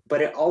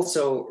 But it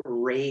also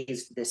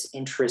raised this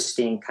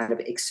interesting kind of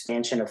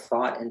expansion of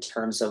thought in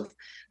terms of,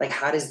 like,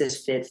 how does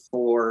this fit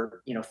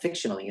for,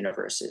 fictional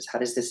universes? How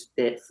does this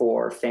fit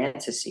for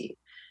fantasy?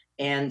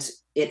 And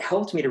it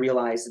helped me to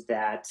realize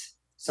that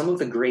some of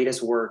the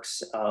greatest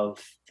works of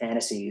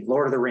fantasy,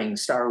 Lord of the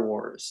Rings, Star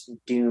Wars,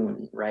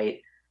 Dune,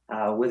 right?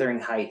 Wuthering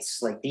Heights,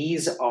 like,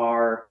 these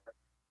are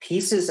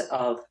pieces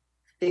of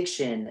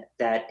fiction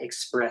that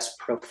express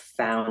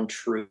profound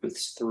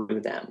truths through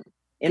them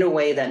in a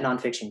way that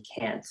nonfiction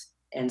can't.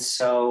 And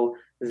so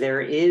there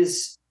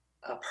is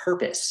a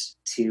purpose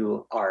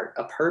to art,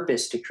 a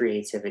purpose to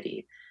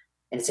creativity,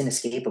 and it's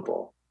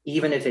inescapable.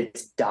 Even if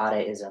it's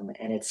Dadaism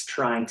and it's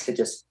trying to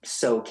just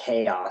sow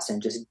chaos and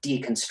just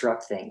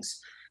deconstruct things,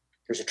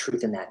 there's a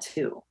truth in that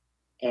too.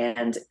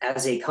 And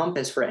as a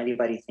compass for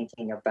anybody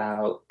thinking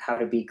about how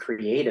to be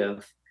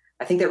creative,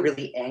 I think that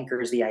really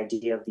anchors the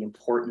idea of the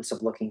importance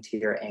of looking to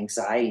your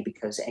anxiety,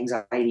 because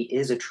anxiety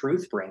is a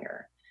truth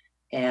bringer.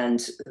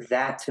 And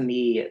that, to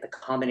me, the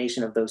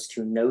combination of those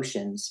two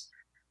notions,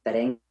 that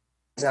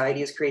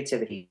anxiety is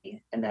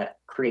creativity and that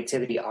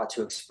creativity ought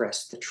to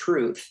express the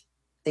truth,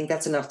 I think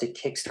that's enough to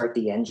kickstart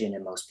the engine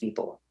in most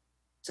people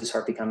to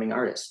start becoming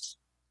artists.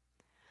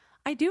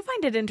 I do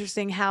find it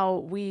interesting how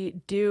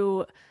we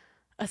do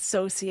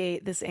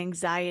associate this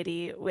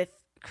anxiety with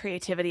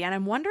creativity. And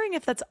I'm wondering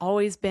if that's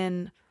always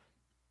been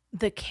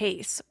the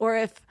case, or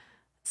if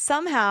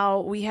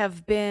somehow we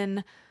have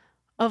been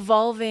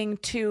evolving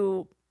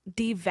to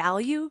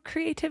devalue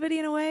creativity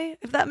in a way,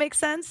 if that makes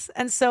sense.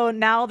 And so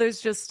now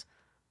there's just,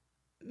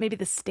 maybe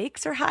the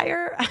stakes are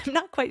higher. I'm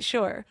not quite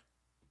sure.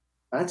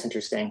 That's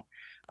interesting.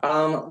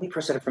 Let me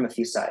approach it from a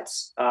few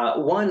sides.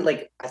 One,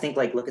 like, I think,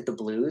 like, look at the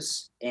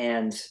blues,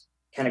 and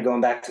kind of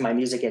going back to my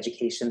music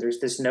education, there's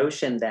this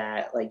notion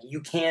that, like,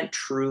 you can't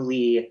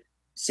truly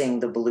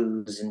sing the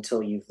blues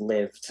until you've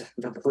lived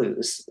the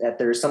blues, that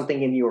there's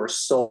something in your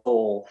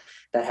soul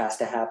that has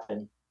to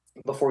happen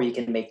before you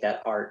can make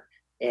that art.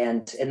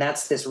 And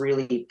that's this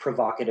really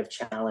provocative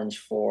challenge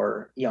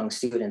for young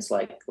students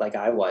like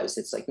I was.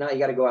 It's like, no, you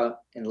got to go out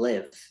and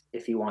live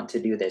if you want to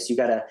do this. You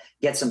got to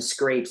get some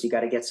scrapes, you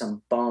got to get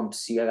some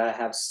bumps, you got to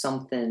have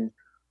something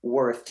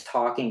worth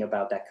talking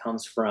about that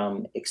comes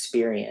from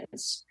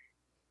experience.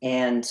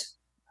 And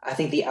I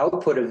think the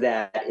output of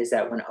that is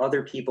that when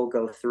other people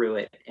go through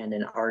it, and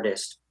an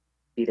artist,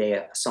 be they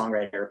a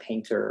songwriter, a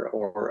painter,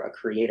 or a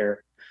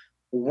creator,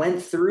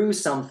 went through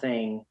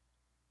something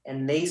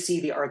and they see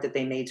the art that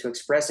they made to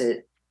express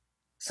it,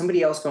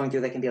 somebody else going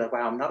through that can be like,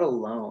 wow, I'm not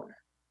alone.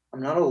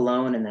 I'm not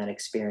alone in that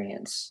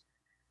experience.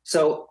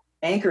 So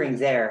anchoring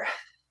there,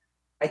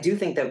 I do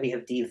think that we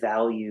have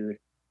devalued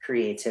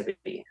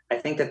creativity. I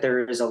think that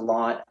there is a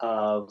lot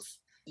of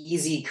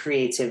easy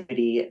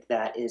creativity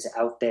that is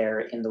out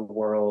there in the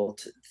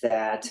world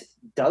that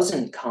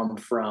doesn't come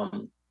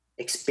from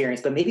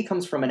experience, but maybe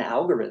comes from an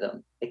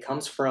algorithm. It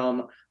comes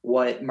from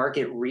what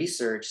market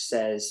research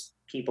says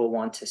people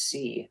want to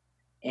see.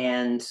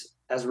 And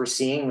as we're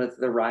seeing with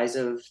the rise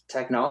of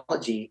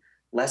technology,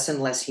 less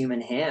and less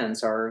human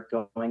hands are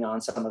going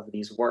on some of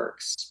these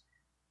works.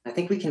 I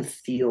think we can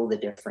feel the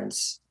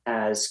difference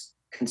as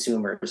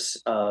consumers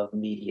of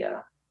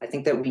media. I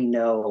think that we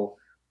know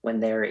when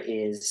there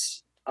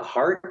is a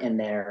heart in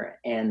there,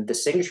 and the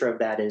signature of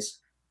that is,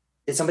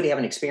 did somebody have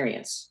an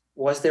experience?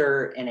 Was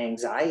there an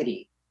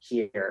anxiety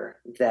here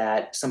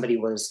that somebody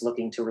was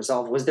looking to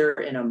resolve? Was there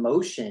an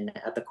emotion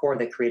at the core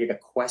that created a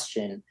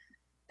question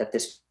that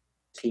this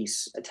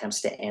piece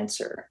attempts to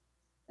answer?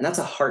 And that's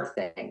a heart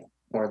thing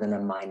more than a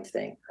mind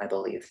thing, I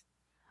believe.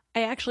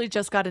 I actually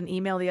just got an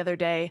email the other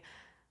day,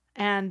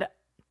 and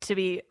to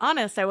be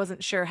honest, I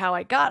wasn't sure how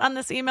I got on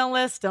this email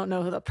list. Don't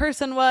know who the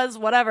person was,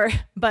 whatever.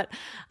 But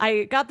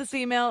I got this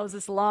email. It was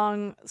this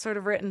long sort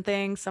of written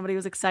thing. Somebody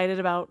was excited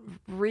about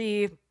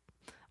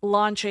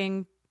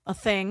relaunching a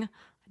thing.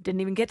 I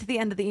didn't even get to the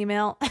end of the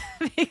email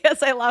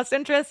because I lost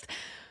interest.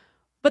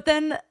 But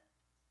then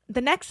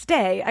the next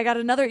day, I got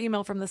another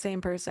email from the same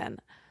person.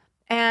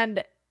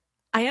 And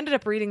I ended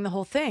up reading the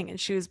whole thing. And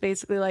she was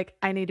basically like,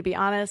 I need to be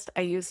honest.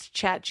 I used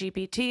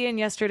ChatGPT in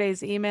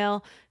yesterday's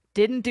email.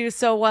 Didn't do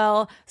so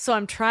well, so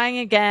I'm trying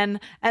again,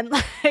 and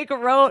like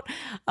wrote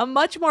a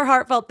much more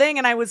heartfelt thing,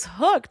 and I was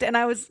hooked, and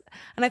I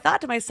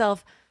thought to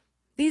myself,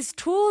 these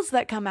tools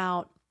that come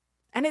out,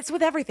 and it's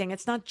with everything.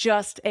 It's not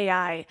just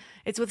AI.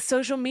 It's with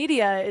social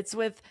media. It's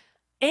with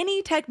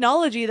any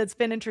technology that's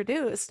been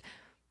introduced.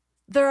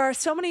 There are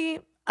so many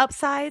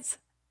upsides,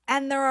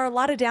 and there are a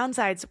lot of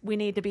downsides we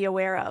need to be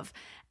aware of.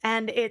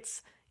 And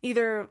it's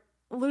either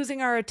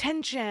losing our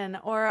attention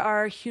or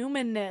our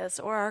humanness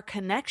or our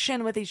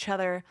connection with each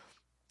other.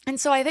 And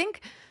so I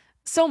think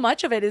so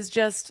much of it is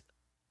just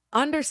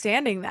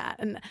understanding that.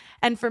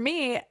 And for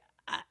me,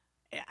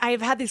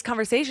 I've had these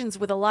conversations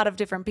with a lot of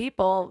different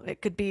people.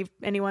 It could be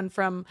anyone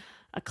from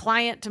a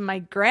client to my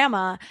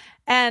grandma.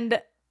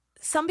 And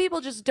some people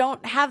just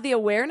don't have the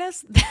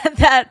awareness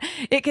that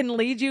it can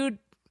lead you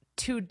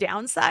to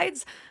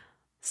downsides.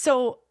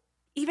 So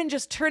even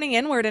just turning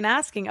inward and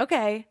asking,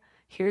 okay,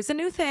 here's a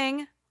new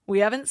thing. We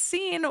haven't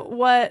seen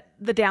what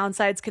the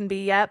downsides can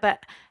be yet,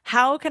 but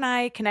how can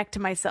I connect to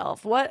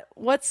myself?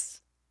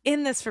 What's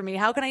in this for me?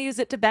 How can I use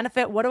it to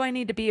benefit? What do I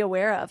need to be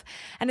aware of?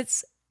 And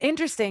it's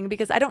interesting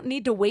because I don't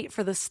need to wait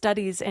for the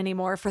studies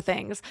anymore for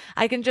things.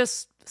 I can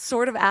just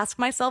sort of ask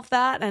myself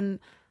that, and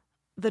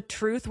the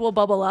truth will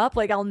bubble up.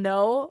 Like I'll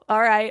know,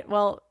 all right,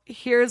 well,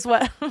 here's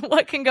what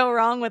can go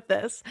wrong with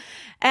this.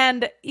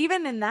 And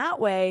even in that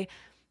way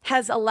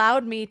has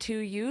allowed me to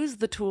use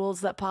the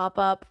tools that pop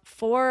up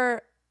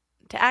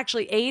to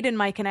actually aid in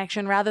my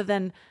connection rather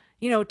than,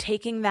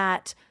 taking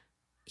that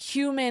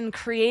human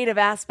creative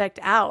aspect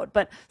out.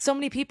 But so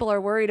many people are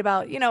worried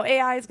about,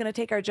 AI is going to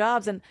take our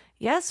jobs. And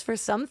yes, for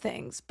some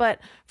things, but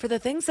for the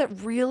things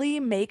that really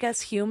make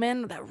us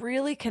human, that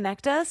really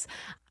connect us,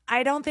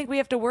 I don't think we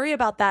have to worry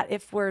about that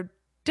if we're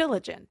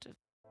diligent.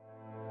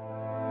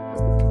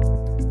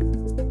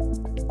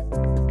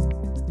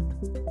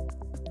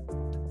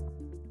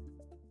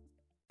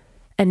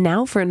 And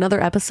now for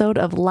another episode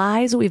of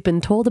Lies We've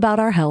Been Told About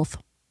Our Health.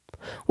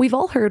 We've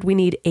all heard we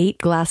need 8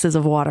 glasses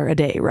of water a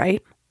day,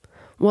 right?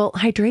 Well,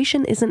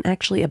 hydration isn't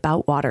actually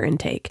about water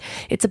intake.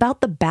 It's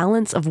about the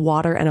balance of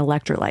water and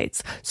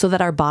electrolytes so that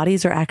our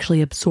bodies are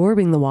actually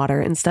absorbing the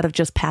water instead of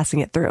just passing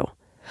it through.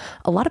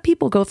 A lot of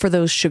people go for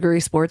those sugary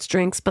sports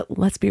drinks, but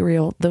let's be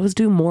real, those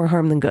do more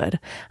harm than good.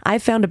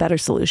 I've found a better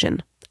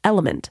solution.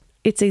 Element.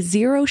 It's a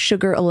zero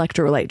sugar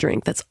electrolyte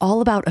drink that's all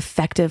about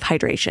effective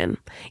hydration.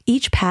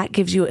 Each pack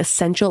gives you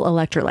essential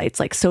electrolytes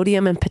like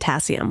sodium and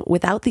potassium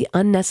without the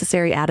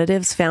unnecessary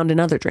additives found in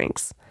other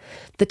drinks.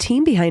 The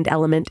team behind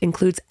Element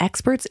includes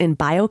experts in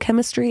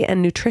biochemistry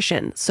and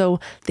nutrition,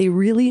 so they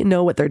really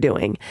know what they're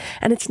doing.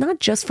 And it's not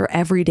just for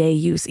everyday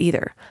use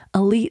either.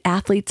 Elite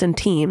athletes and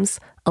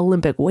teams,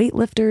 Olympic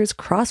weightlifters,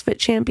 CrossFit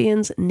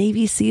champions,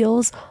 Navy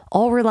SEALs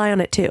all rely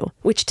on it too,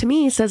 which to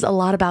me says a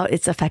lot about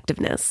its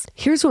effectiveness.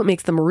 Here's what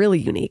makes them really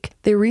unique.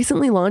 They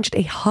recently launched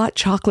a hot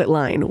chocolate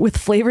line with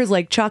flavors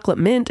like chocolate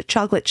mint,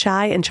 chocolate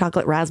chai, and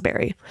chocolate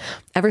raspberry.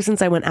 Ever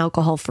since I went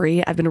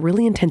alcohol-free, I've been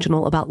really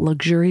intentional about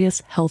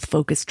luxurious,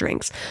 health-focused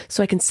drinks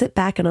so I can sit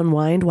back and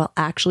unwind while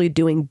actually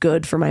doing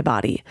good for my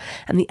body.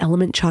 And the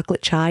Element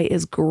chocolate chai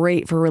is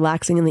great for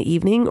relaxing in the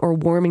evening or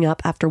warming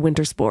up after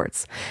winter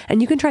sports.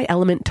 And you can try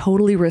Element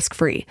totally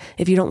risk-free.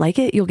 If you don't like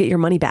it, you'll get your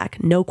money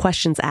back, no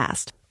questions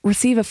asked.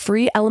 Receive a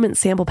free Element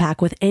sample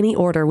pack with any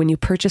order when you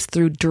purchase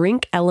through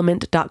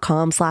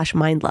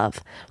drinkelement.com/mindlove.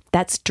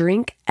 That's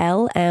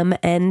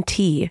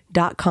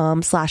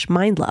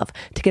drinklmnt.com/mindlove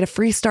to get a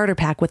free starter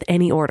pack with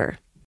any order.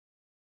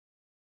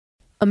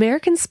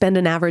 Americans spend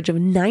an average of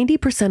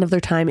 90% of their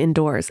time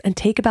indoors and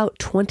take about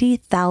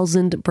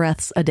 20,000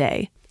 breaths a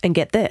day. And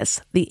get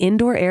this, the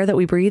indoor air that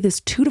we breathe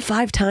is 2 to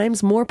 5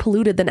 times more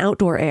polluted than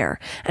outdoor air,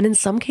 and in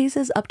some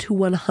cases up to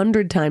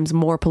 100 times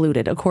more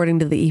polluted, according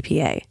to the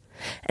EPA.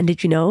 And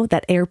did you know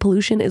that air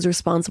pollution is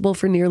responsible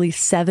for nearly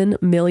 7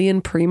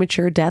 million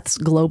premature deaths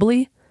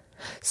globally?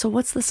 So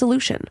what's the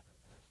solution?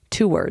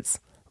 2 words.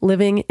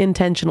 Living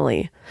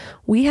intentionally.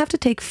 We have to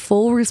take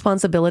full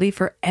responsibility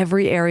for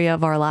every area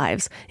of our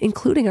lives,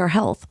 including our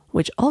health,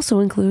 which also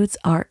includes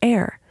our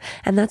air.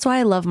 And that's why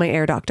I love my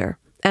Air Doctor.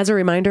 As a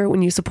reminder,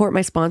 when you support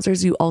my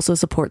sponsors, you also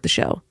support the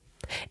show.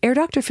 Air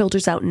Doctor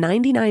filters out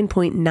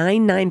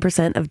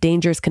 99.99% of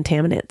dangerous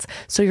contaminants,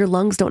 so your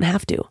lungs don't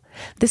have to.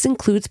 This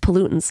includes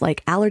pollutants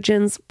like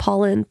allergens,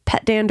 pollen,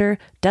 pet dander,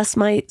 dust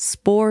mites,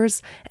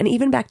 spores, and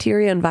even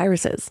bacteria and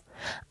viruses.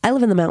 I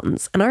live in the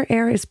mountains, and our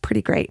air is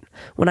pretty great.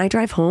 When I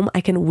drive home,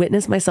 I can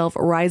witness myself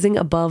rising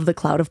above the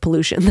cloud of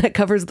pollution that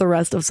covers the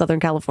rest of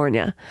Southern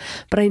California.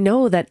 But I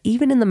know that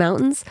even in the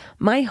mountains,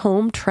 my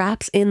home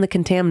traps in the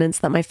contaminants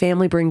that my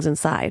family brings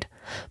inside.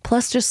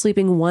 Plus, just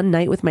sleeping one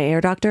night with my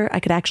Air Doctor, I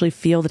could actually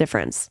feel the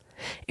difference.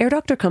 Air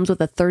Doctor comes with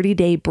a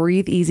 30-day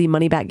breathe easy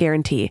money back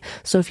guarantee.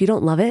 So if you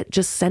don't love it,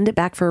 just send it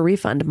back for a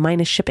refund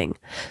minus shipping.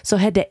 So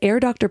head to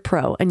Air Doctor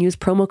Pro and use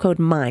promo code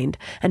MIND.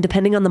 And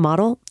depending on the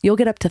model, you'll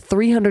get up to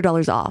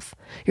 $300 off.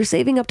 You're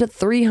saving up to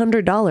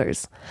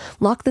 $300.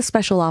 Lock the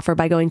special offer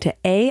by going to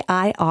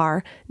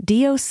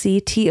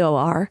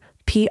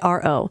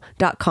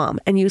AIRDOCTORPRO.com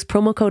and use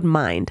promo code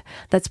MIND.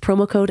 That's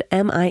promo code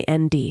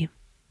MIND.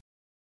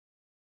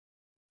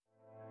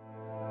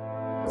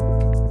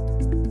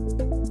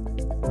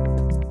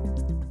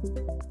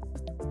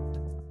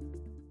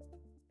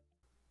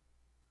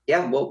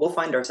 Yeah, we'll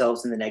find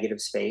ourselves in the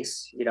negative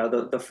space. You know,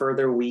 the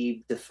further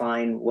we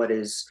define what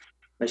is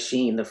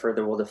machine, the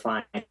further we'll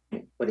define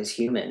what is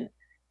human.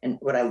 And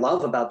what I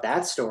love about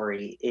that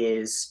story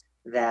is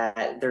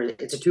that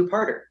it's a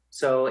two-parter.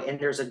 So, and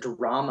there's a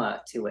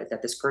drama to it,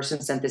 that this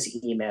person sent this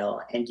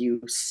email and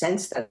you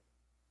sense that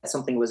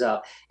something was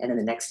up, and then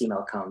the next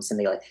email comes and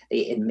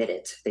they admit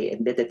it. They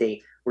admit that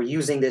they were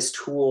using this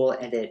tool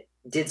and it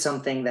did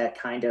something that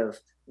kind of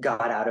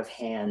got out of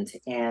hand,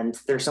 and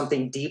there's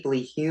something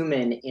deeply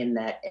human in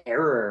that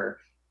error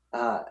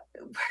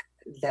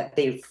that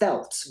they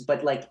felt.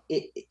 But like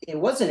it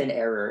wasn't an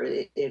error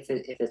if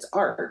it's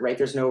art, right?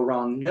 There's no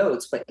wrong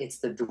notes, but it's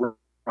the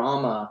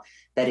drama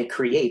that it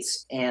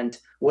creates. And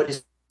what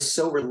is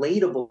so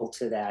relatable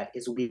to that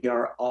is we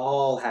are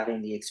all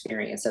having the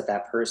experience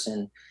that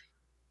person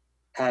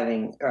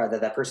having, or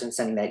that person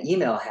sending that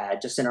email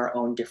had, just in our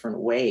own different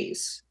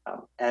ways.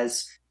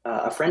 As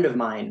a friend of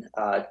mine,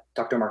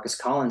 Dr. Marcus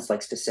Collins,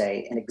 likes to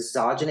say, an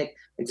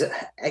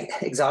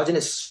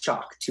exogenous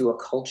shock to a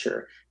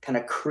culture kind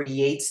of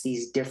creates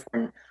these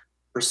different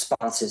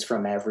responses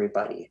from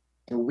everybody.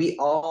 And we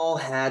all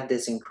had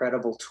this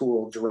incredible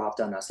tool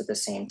dropped on us at the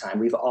same time.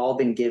 We've all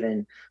been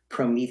given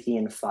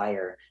Promethean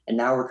fire, and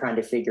now we're trying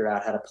to figure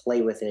out how to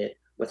play with it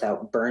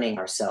without burning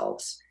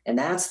ourselves. And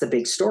that's the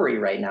big story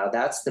right now.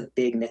 That's the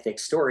big mythic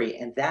story.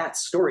 And that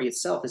story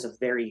itself is a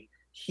very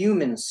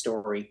human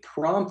story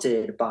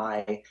prompted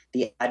by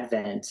the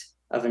advent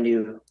of a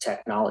new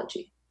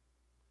technology.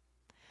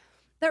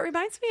 That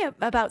reminds me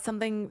about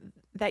something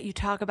that you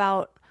talk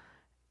about.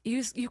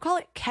 You call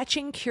it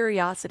catching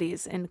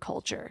curiosities in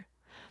culture.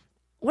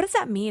 What does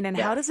that mean, and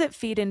how does it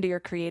feed into your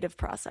creative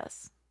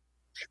process?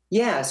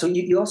 Yeah, so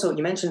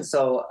you mentioned,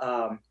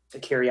 the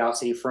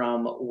curiosity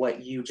from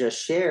what you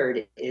just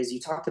shared is,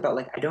 you talked about,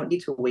 like, I don't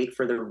need to wait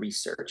for the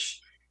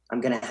research. I'm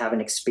going to have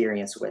an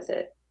experience with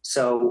it.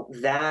 So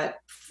that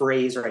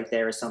phrase right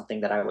there is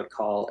something that I would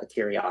call a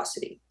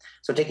curiosity.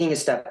 So taking a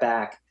step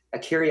back, a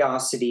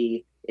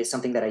curiosity is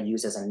something that I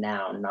use as a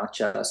noun, not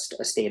just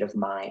a state of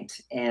mind.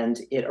 And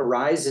it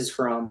arises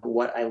from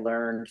what I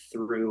learned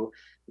through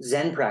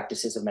Zen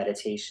practices of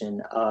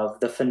meditation, of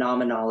the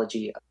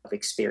phenomenology of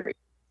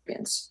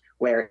experience,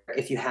 where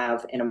if you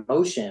have an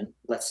emotion,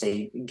 let's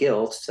say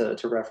guilt,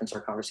 to reference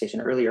our conversation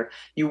earlier,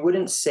 you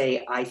wouldn't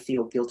say, I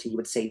feel guilty. You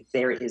would say,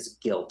 there is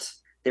guilt.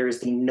 There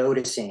is the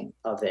noticing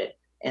of it.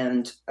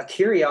 And a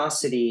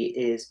curiosity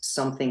is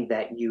something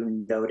that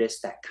you notice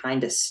that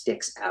kind of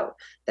sticks out.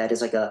 That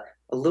is like a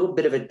a little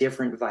bit of a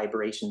different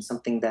vibration,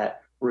 something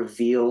that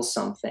reveals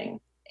something.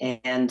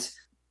 And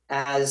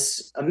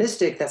as a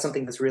mystic, that's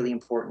something that's really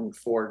important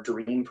for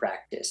dream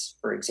practice.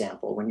 For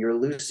example, when you're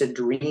lucid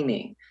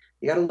dreaming,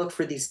 you got to look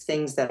for these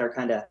things that are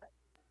kind of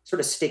sort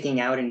of sticking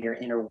out in your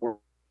inner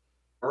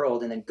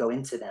world and then go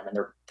into them, and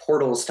they're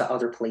portals to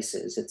other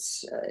places.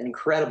 It's an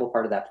incredible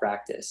part of that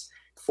practice.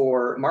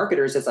 For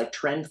marketers, it's like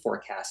trend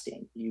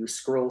forecasting. You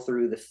scroll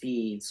through the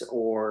feeds,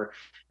 or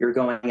you're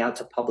going out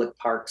to public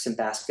parks and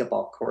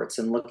basketball courts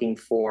and looking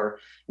for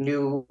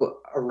new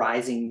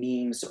arising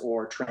memes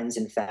or trends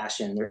in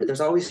fashion.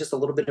 There's always just a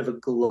little bit of a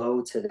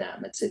glow to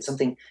them. It's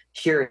something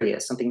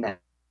curious, something that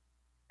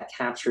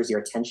captures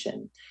your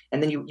attention,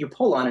 and then you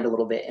pull on it a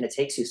little bit and it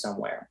takes you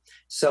somewhere.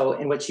 So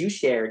in what you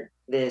shared,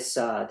 this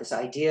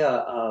idea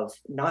of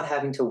not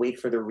having to wait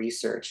for the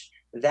research,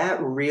 that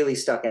really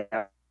stuck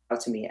out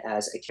to me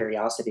as a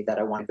curiosity that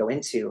I want to go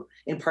into,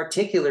 in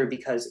particular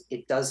because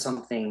it does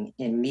something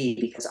in me,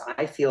 because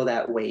I feel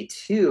that way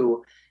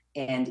too.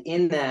 And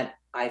in that,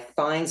 I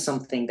find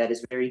something that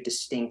is very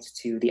distinct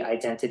to the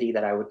identity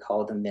that I would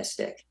call the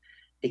mystic,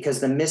 because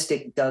the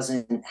mystic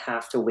doesn't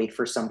have to wait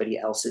for somebody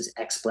else's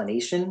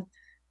explanation,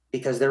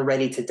 because they're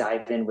ready to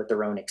dive in with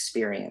their own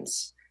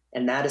experience.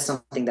 And that is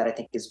something that I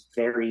think is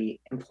very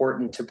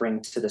important to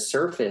bring to the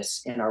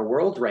surface in our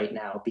world right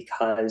now,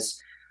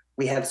 because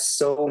we have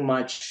so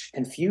much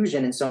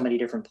confusion in so many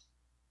different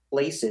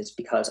places,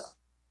 because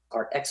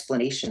our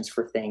explanations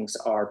for things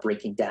are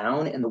breaking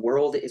down and the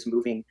world is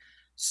moving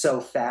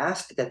so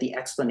fast that the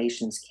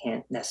explanations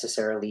can't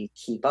necessarily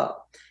keep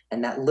up.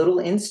 And that little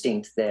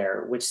instinct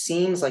there, which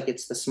seems like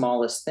it's the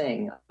smallest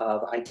thing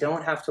of I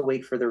don't have to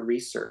wait for the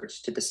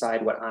research to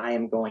decide what I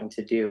am going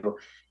to do,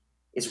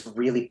 is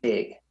really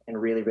big and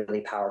really,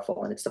 really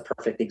powerful. And it's the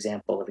perfect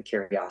example of a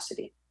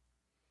curiosity.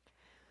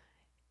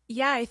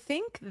 Yeah, I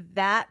think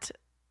that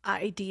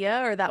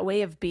idea or that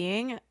way of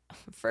being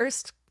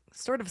first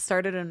sort of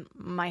started in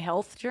my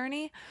health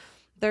journey.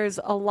 There's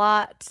a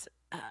lot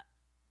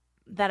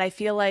that I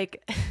feel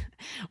like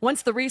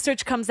once the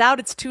research comes out,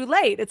 it's too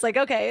late. It's like,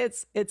 okay,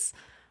 it's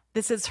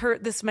this has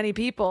hurt this many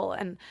people.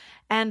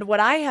 And what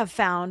I have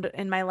found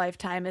in my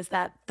lifetime is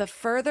that the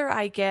further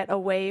I get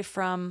away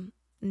from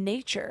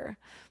nature,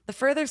 the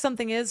further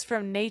something is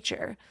from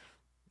nature,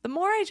 the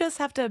more I just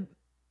have to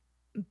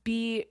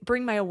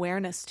bring my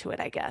awareness to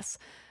it, I guess.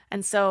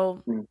 And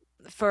so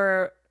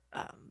for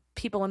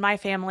people in my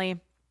family,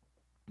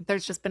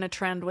 there's just been a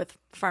trend with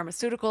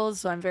pharmaceuticals.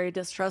 So I'm very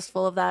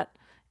distrustful of that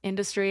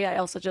industry. I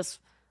also just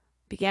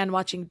began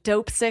watching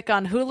Dope Sick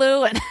on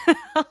Hulu, and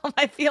all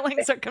my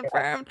feelings are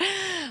confirmed.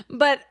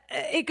 But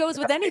it goes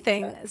with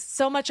anything.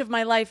 So much of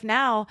my life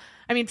now,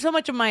 I mean, so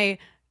much of my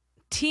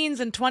teens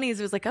and 20s,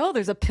 it was like, oh,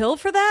 there's a pill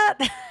for that.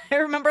 I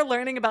remember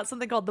learning about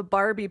something called the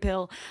Barbie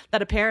pill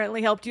that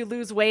apparently helped you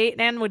lose weight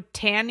and would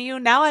tan you.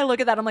 Now I look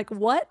at that, I'm like,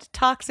 what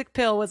toxic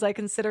pill was I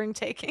considering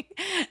taking?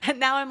 And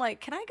now I'm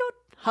like, can I go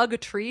hug a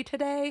tree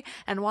today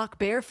and walk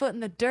barefoot in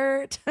the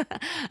dirt?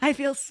 I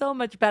feel so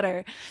much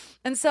better.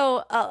 And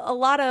so a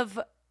lot of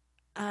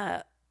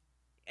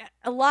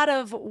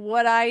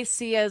what I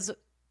see as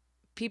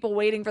people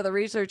waiting for the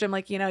research, I'm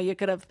like, you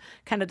could have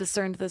kind of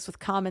discerned this with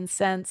common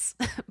sense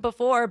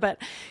before,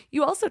 but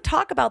you also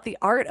talk about the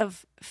art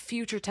of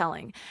future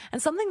telling.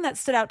 And something that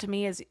stood out to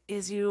me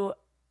is you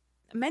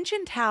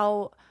mentioned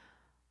how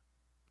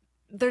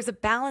there's a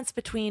balance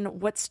between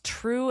what's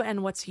true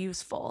and what's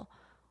useful.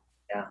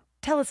 Yeah.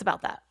 Tell us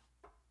about that.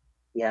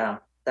 Yeah,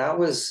 that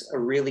was a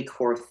really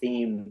core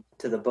theme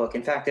to the book.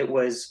 In fact, it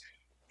was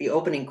the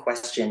opening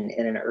question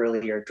in an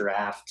earlier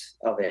draft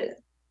of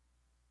it.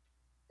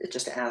 It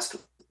just asked,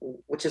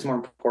 which is more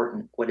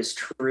important, what is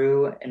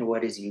true and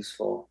what is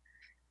useful?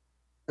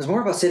 It was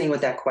more about sitting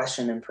with that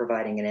question and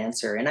providing an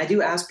answer. And I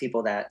do ask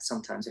people that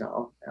sometimes,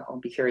 I'll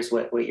be curious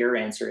what your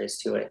answer is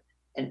to it.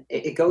 And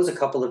it goes a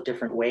couple of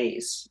different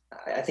ways.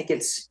 I think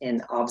it's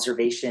an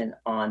observation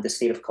on the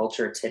state of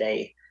culture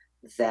today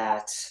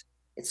that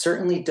it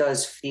certainly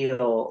does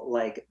feel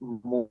like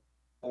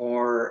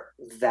more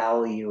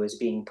value is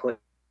being put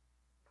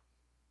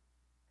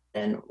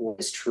in what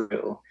is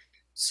true.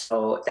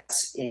 So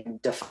that's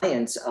in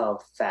defiance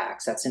of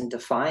facts. That's in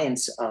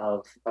defiance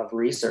of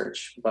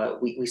research.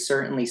 But we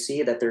certainly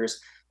see that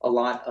there's a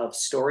lot of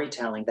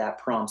storytelling that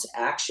prompts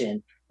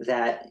action,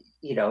 that,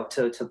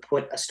 to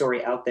put a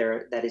story out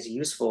there that is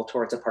useful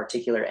towards a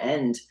particular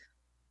end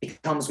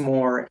becomes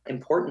more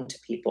important to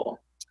people.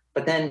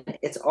 But then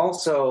it's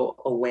also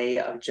a way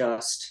of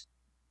just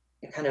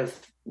kind of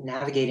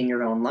navigating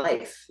your own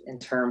life in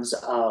terms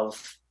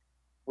of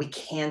we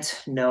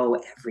can't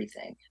know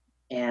everything.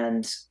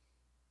 And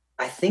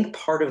I think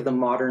part of the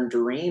modern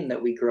dream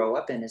that we grow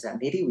up in is that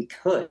maybe we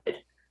could.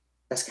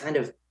 That's kind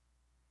of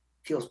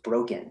feels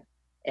broken.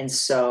 And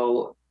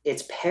so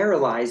it's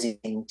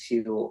paralyzing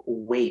to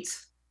wait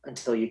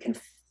until you can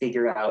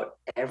figure out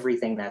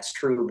everything that's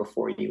true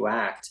before you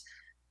act.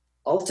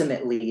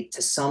 Ultimately,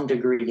 to some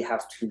degree, you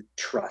have to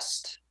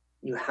trust.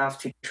 You have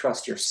to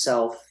trust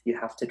yourself. You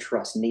have to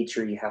trust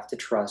nature. You have to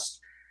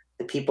trust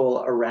the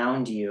people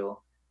around you.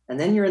 And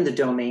then you're in the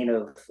domain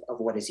of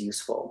what is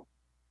useful.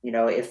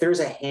 If there's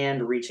a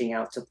hand reaching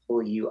out to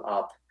pull you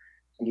up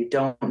and you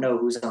don't know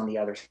who's on the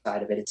other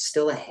side of it, it's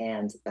still a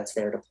hand that's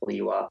there to pull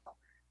you up.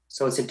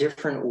 So it's a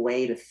different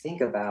way to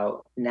think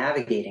about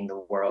navigating the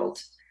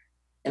world.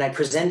 And I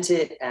present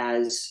it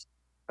as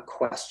a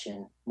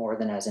question more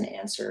than as an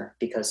answer,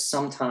 because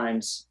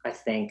sometimes I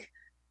think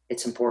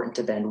it's important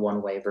to bend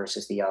one way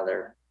versus the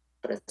other,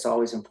 but it's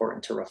always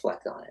important to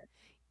reflect on it.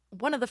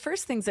 One of the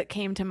first things that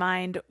came to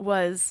mind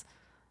was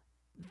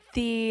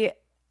the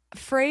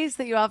phrase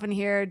that you often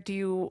hear, do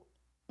you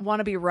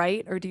want to be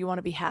right or do you want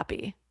to be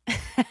happy?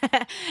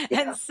 Yeah,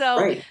 And so,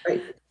 right.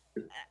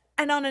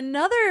 and on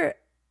another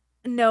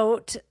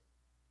note,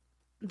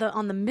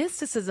 on the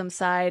mysticism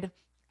side,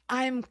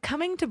 I'm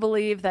coming to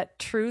believe that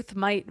truth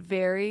might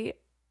vary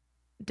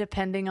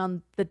depending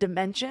on the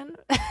dimension.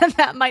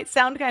 That might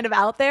sound kind of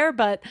out there,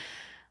 but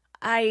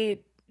I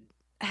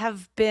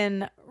have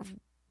been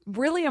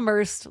really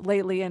immersed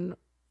lately in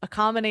a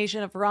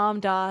combination of Ram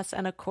Dass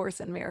and A Course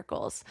in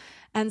Miracles.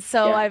 And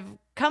so Yeah. I've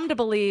come to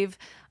believe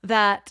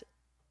that,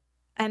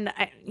 and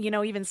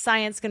even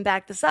science can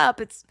back this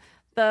up, it's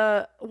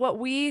what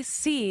we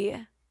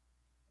see,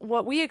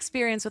 what we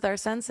experience with our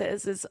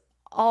senses is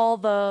all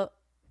the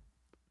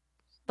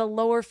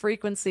lower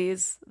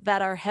frequencies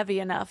that are heavy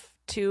enough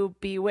to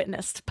be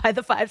witnessed by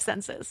the five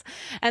senses.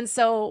 And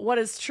so what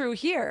is true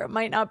here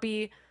might not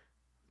be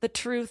the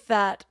truth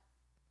that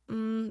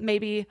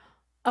maybe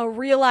a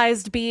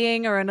realized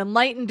being or an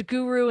enlightened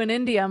guru in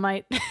India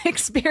might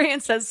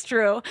experience as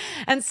true.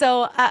 And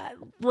so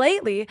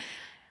lately,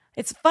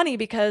 it's funny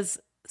because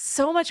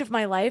so much of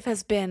my life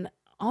has been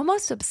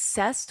almost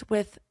obsessed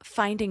with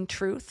finding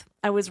truth.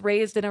 I was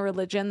raised in a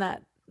religion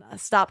that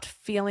stopped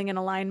feeling in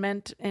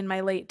alignment in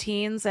my late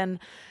teens. And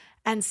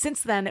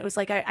since then, it was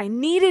like I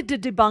needed to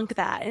debunk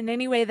that in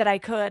any way that I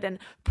could and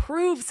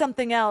prove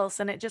something else.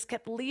 And it just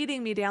kept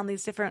leading me down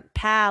these different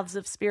paths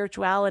of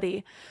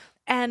spirituality.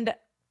 And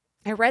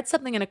I read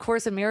something in A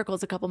Course in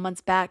Miracles a couple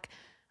months back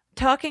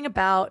talking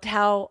about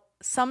how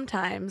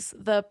sometimes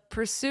the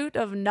pursuit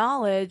of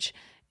knowledge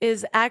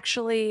is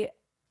actually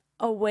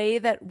a way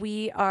that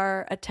we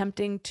are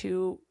attempting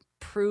to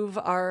prove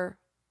our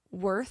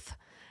worth.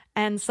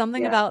 And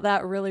something about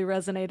that really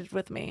resonated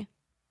with me.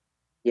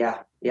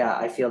 Yeah,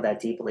 I feel that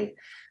deeply.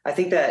 I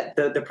think that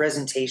the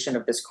presentation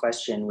of this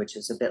question, which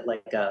is a bit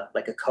like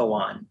a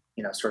koan,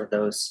 sort of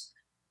those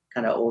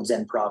kind of old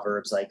Zen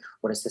proverbs, like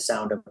what is the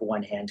sound of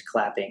one hand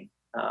clapping,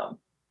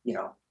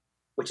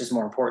 which is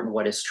more important,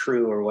 what is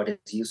true or what is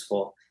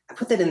useful. I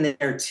put that in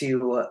there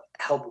to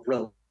help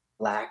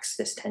relax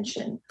this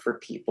tension for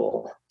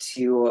people,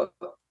 to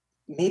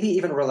maybe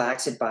even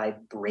relax it by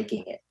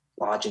breaking it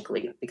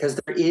logically, because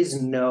there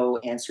is no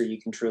answer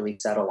you can truly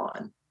settle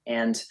on.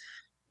 And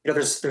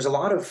there's a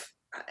lot of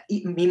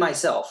me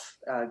myself,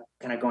 kind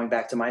of going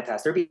back to my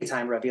past. There'd be a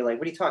time where I'd be like,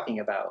 "What are you talking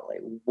about?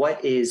 Like,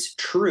 what is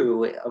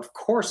true? Of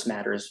course,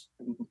 matters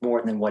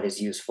more than what is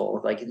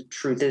useful. Like,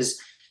 truth is,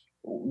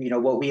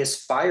 what we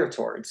aspire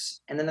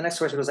towards." And then the next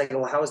question was like,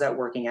 "Well, how is that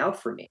working out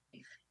for me?"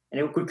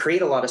 And it would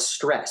create a lot of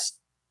stress.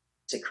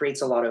 It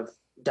creates a lot of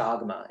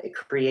dogma. It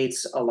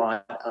creates a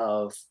lot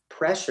of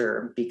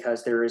pressure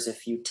because there is a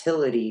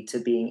futility to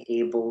being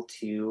able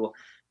to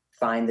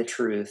find the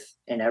truth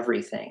in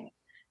everything.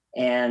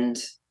 And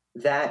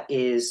that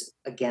is,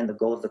 again, the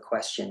goal of the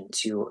question,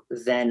 to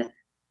then,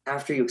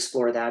 after you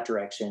explore that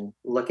direction,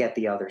 look at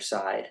the other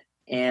side.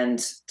 And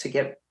to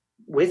get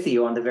with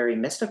you on the very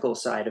mystical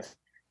side of,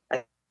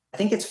 I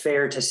think it's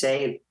fair to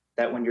say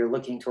that when you're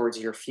looking towards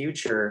your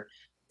future,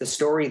 the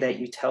story that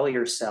you tell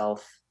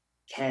yourself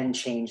can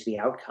change the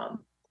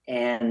outcome.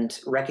 And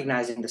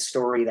recognizing the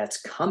story that's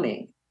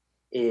coming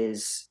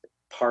is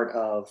part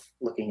of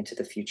looking into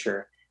the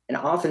future. And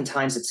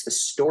oftentimes it's the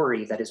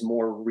story that is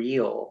more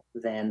real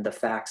than the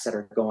facts that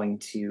are going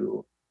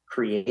to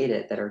create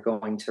it, that are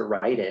going to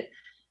write it.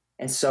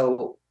 And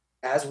so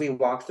as we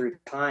walk through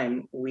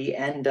time, we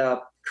end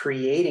up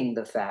creating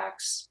the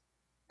facts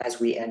as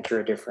we enter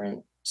a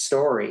different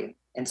story.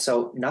 And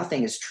so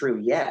nothing is true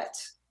yet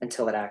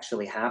until it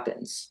actually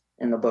happens.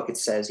 In the book, it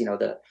says,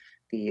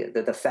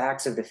 the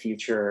facts of the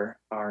future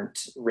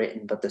aren't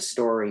written, but the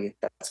story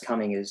that's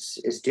coming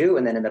is due.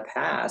 And then in the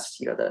past,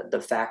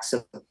 the facts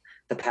of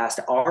the past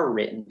are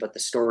written, but the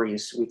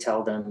stories we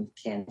tell them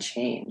can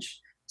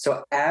change.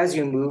 So as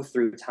you move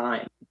through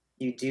time,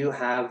 you do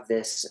have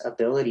this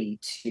ability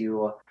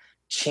to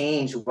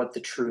change what the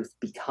truth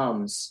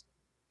becomes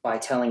by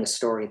telling a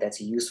story that's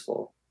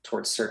useful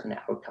towards certain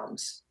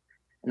outcomes.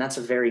 And that's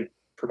a very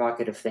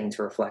provocative thing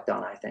to reflect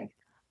on, I think.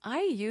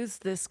 I use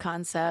this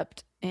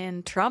concept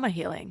in trauma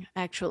healing,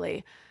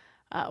 actually.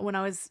 When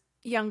I was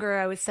younger,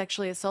 I was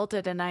sexually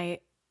assaulted, and I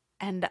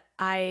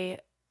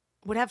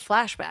would have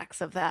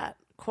flashbacks of that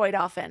quite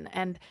often.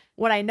 And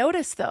what I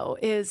noticed, though,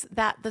 is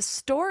that the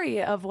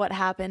story of what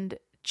happened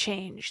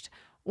changed.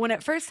 When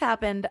it first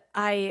happened,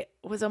 I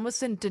was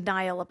almost in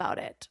denial about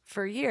it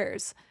for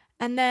years.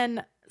 And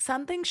then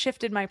something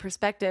shifted my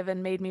perspective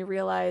and made me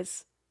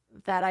realize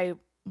that I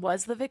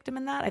was the victim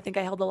in that. I think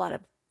I held a lot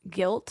of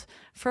guilt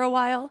for a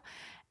while.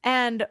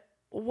 And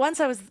once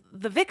I was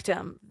the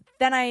victim,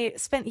 then I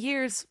spent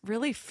years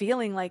really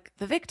feeling like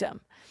the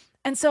victim.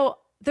 And so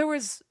there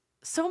was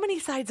so many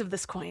sides of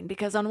this coin,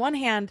 because on one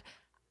hand,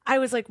 I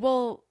was like,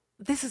 well,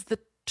 this is the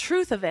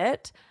truth of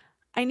it.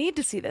 I need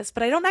to see this,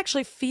 but I don't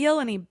actually feel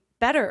any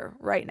better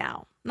right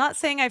now. Not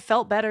saying I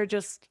felt better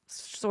just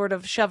sort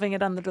of shoving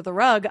it under the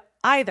rug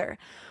either,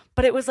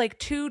 but it was like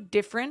two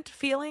different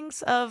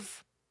feelings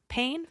of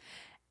pain.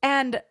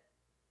 And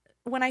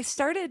when I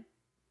started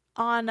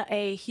on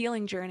a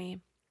healing journey,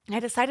 I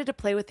decided to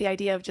play with the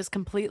idea of just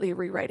completely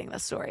rewriting the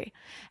story.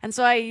 And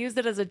so I used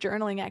it as a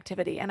journaling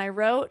activity, and I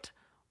wrote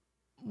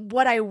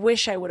what I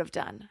wish I would have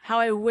done, how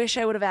I wish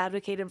I would have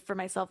advocated for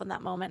myself in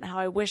that moment, how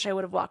I wish I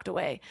would have walked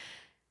away.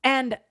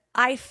 And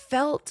I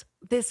felt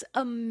this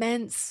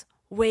immense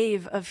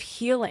wave of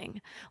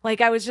healing. Like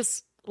I was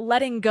just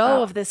letting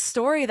go of this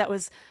story that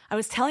I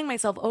was telling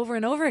myself over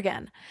and over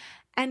again.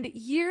 And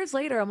years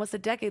later, almost a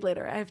decade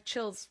later, I have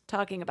chills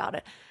talking about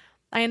it.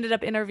 I ended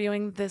up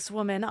interviewing this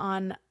woman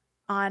on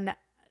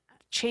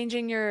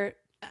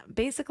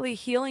basically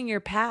healing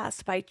your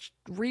past by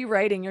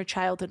rewriting your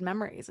childhood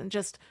memories and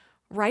just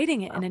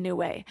writing it in a new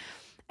way.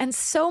 And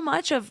so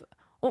much of,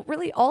 well,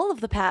 really all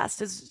of the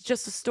past is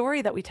just a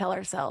story that we tell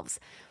ourselves.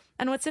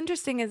 And what's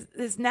interesting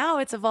is now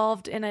it's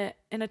evolved in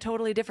a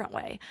totally different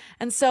way.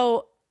 And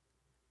so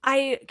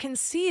I can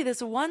see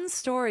this one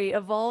story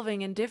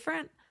evolving in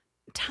different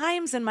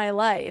times in my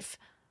life,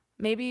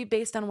 maybe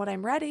based on what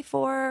I'm ready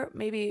for,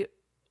 maybe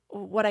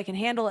what I can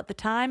handle at the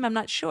time. I'm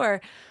not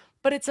sure,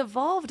 but it's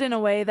evolved in a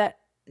way that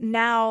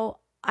now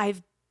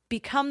I've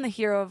become the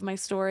hero of my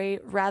story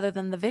rather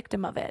than the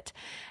victim of it.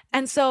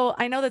 And so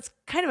I know that's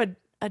kind of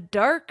a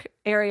dark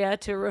area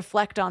to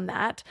reflect on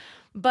that,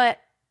 but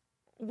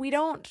we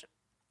don't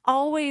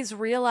always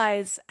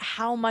realize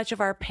how much of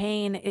our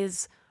pain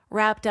is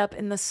wrapped up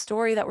in the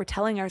story that we're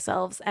telling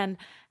ourselves and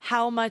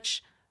how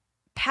much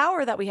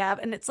power that we have.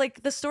 And it's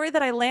like the story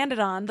that I landed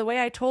on, the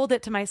way I told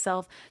it to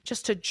myself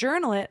just to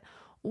journal it,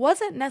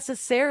 wasn't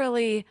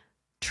necessarily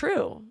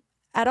true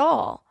at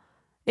all.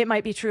 It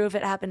might be true if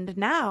it happened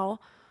now,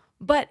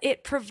 but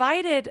it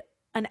provided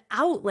an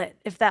outlet,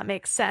 if that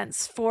makes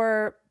sense,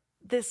 for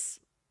this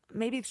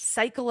maybe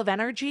cycle of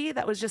energy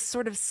that was just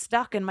sort of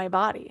stuck in my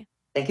body.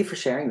 Thank you for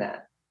sharing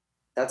that.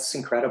 That's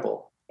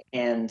incredible.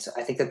 And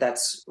I think that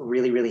that's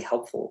really, really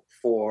helpful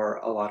for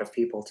a lot of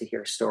people to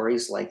hear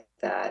stories like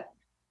that.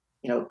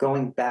 You know,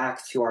 going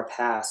back to our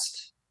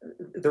past,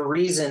 the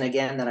reason,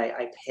 again, that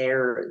I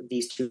pair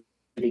these two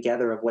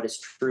together of what is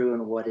true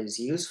and what is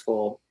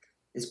useful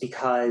is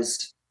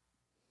because,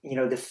 you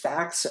know, the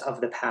facts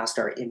of the past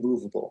are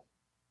immovable.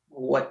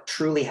 What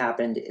truly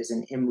happened is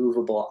an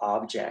immovable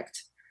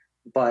object,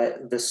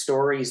 but the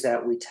stories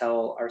that we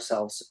tell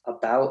ourselves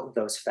about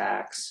those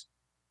facts,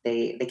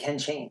 they can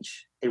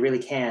change. They really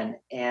can.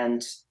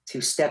 And to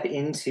step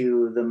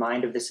into the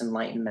mind of this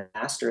enlightened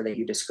master that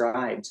you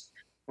described,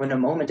 when a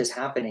moment is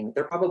happening,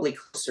 they're probably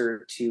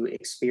closer to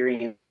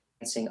experiencing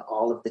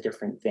all of the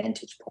different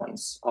vantage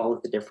points, all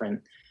of the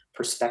different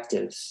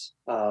perspectives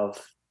of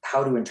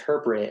how to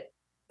interpret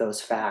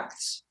those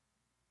facts.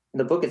 In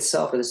the book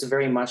itself, or this is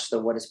very much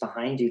the What is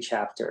Behind You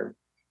chapter,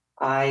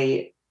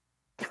 I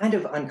kind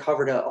of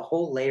uncovered a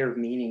whole layer of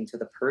meaning to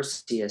the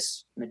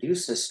Perseus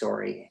Medusa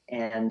story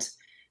and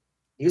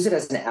use it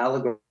as an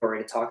allegory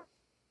to talk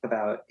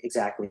about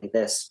exactly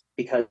this,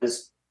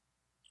 because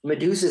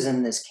Medusa's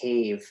in this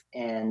cave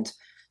and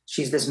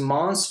she's this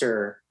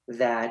monster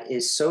that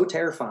is so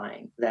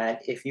terrifying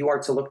that if you are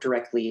to look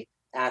directly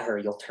at her,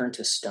 you'll turn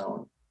to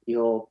stone.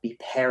 You'll be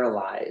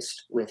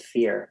paralyzed with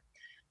fear.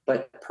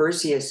 But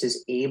Perseus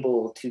is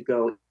able to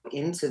go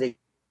into the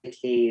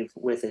cave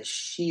with a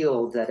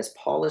shield that is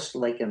polished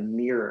like a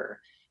mirror.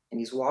 And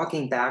he's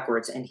walking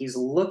backwards and he's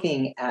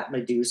looking at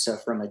Medusa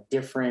from a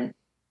different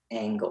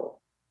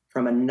angle,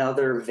 from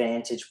another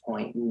vantage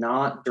point,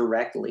 not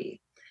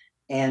directly.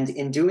 And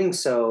in doing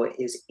so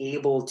is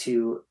able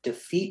to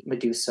defeat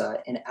Medusa,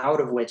 and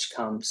out of which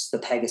comes the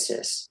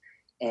Pegasus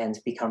and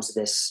becomes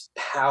this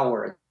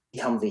power,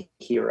 become the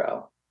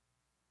hero.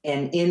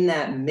 And in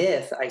that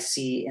myth, I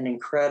see an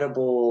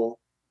incredible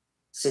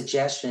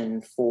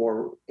suggestion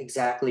for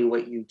exactly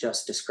what you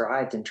just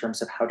described in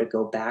terms of how to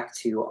go back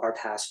to our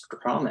past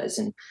traumas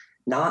and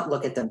not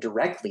look at them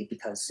directly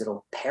because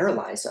it'll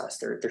paralyze us.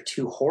 They're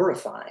too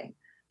horrifying.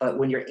 But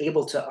when you're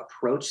able to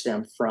approach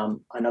them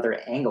from another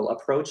angle,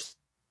 approach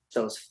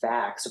those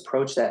facts,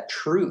 approach that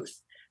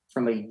truth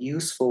from a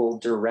useful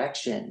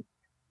direction,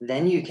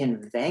 then you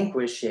can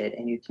vanquish it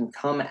and you can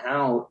come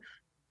out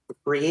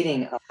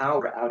creating a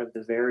power out of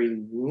the very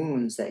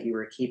wounds that you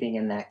were keeping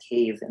in that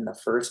cave in the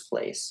first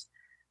place.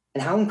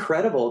 And how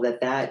incredible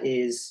that that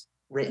is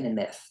written in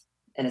myth.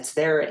 And it's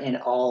there in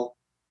all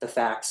the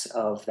facts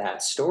of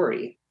that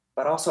story.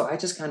 But also, I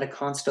just kind of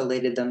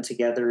constellated them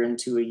together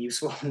into a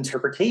useful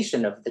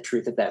interpretation of the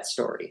truth of that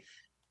story.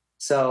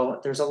 So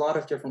there's a lot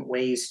of different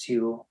ways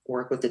to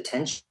work with the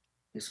tension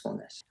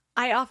usefulness.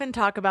 I often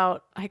talk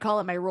about, I call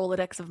it my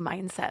Rolodex of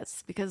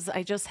mindsets, because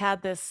I just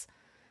had this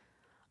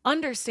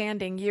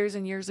understanding years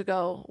and years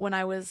ago when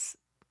I was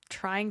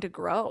trying to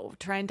grow,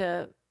 trying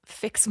to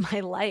fix my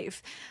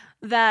life,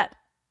 that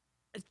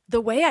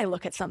the way I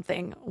look at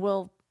something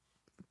will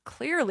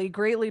clearly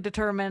greatly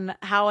determine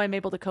how I'm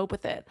able to cope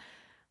with it.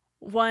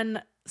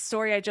 One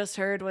story I just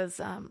heard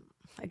was,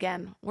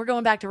 again, we're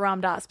going back to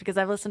Ram Dass because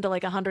I've listened to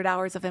like 100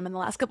 hours of him in the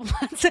last couple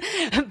months.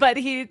 But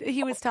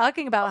he was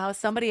talking about how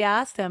somebody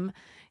asked him,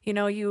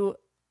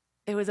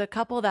 it was a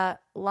couple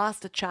that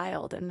lost a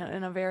child in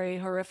a very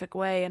horrific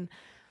way,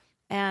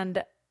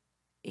 and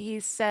he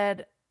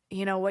said,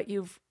 what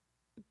you've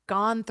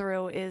gone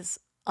through is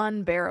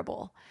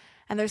unbearable.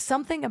 And there's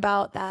something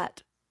about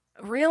that,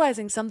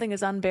 realizing something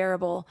is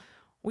unbearable.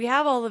 We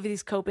have all of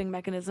these coping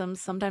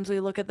mechanisms. Sometimes we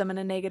look at them in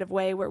a negative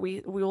way where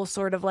we will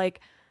sort of like,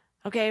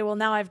 okay, well,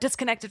 now I've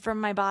disconnected from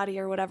my body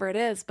or whatever it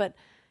is. But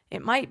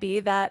it might be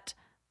that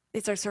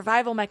it's our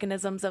survival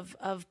mechanisms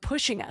of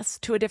pushing us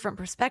to a different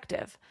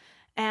perspective.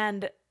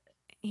 And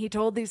he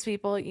told these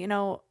people,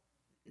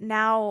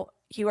 now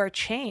you are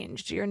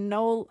changed.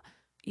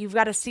 You've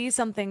got to see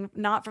something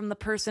not from the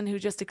person who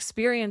just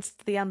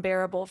experienced the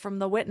unbearable, from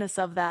the witness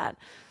of that.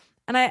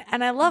 And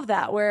I love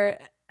that, where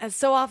as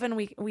so often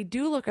we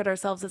do look at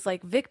ourselves as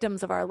like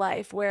victims of our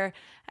life, where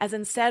as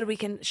instead we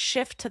can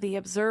shift to the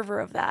observer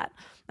of that.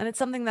 And it's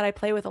something that I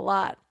play with a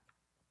lot.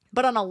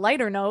 But on a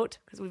lighter note,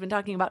 because we've been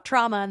talking about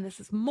trauma and this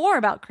is more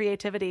about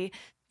creativity,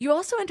 you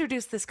also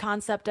introduced this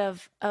concept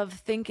of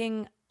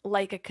thinking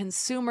like a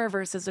consumer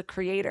versus a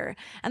creator.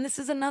 And this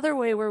is another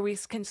way where we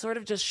can sort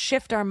of just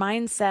shift our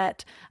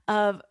mindset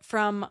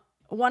from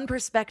one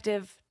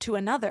perspective to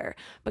another.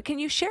 But can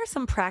you share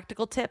some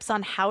practical tips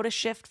on how to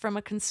shift from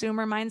a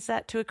consumer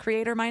mindset to a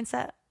creator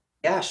mindset?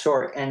 Yeah,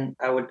 sure. And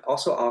I would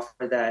also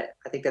offer that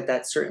I think that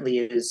that certainly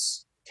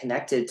is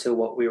connected to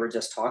what we were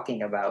just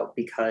talking about,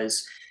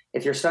 because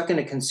if you're stuck in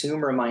a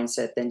consumer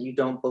mindset, then you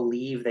don't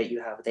believe that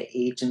you have the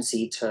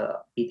agency to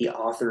be the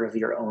author of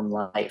your own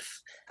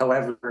life.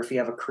 However, if you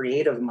have a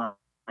creative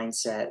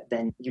mindset,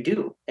 then you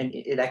do. And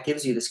that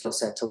gives you the skill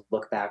set to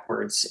look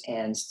backwards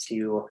and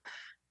to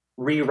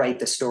rewrite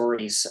the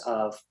stories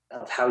of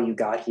how you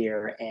got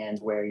here and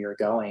where you're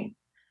going.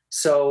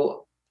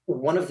 So,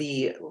 one of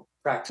the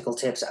practical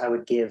tips I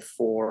would give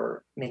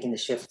for making the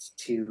shift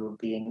to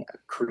being a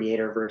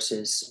creator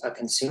versus a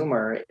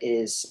consumer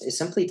is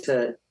simply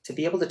to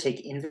be able to take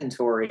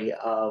inventory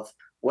of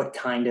what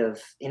kind of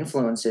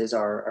influences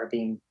are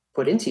being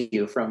put into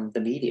you from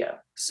the media.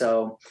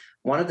 So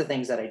one of the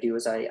things that I do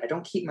is I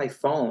don't keep my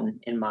phone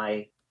in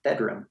my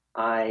bedroom.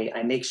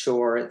 I make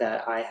sure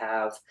that I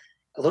have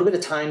a little bit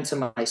of time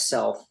to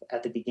myself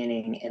at the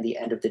beginning and the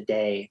end of the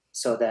day,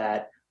 so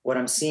that what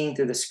I'm seeing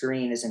through the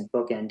screen isn't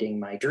bookending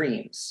my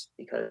dreams.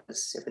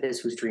 Because if it is,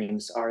 whose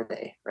dreams are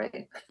they,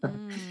 right?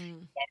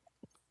 Mm.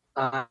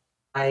 uh,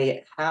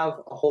 I have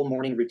a whole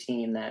morning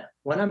routine that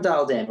when I'm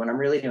dialed in, when I'm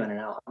really doing it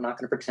now, I'm not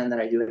going to pretend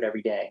that I do it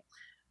every day.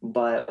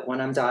 But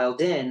when I'm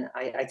dialed in,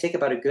 I take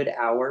about a good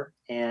hour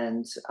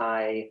and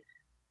I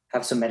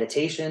have some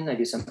meditation, I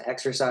do some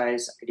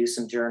exercise, I do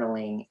some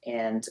journaling,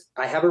 and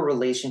I have a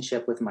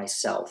relationship with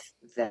myself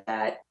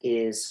that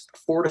is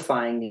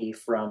fortifying me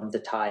from the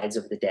tides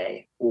of the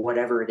day,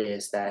 whatever it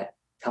is that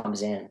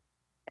comes in.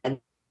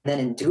 And then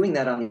in doing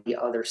that on the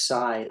other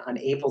side, I'm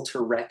able to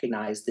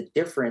recognize the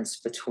difference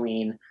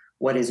between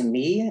what is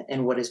me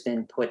and what has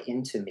been put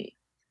into me.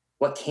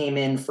 What came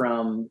in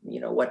from,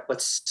 what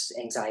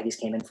anxieties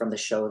came in from the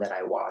show that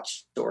I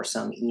watched, or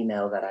some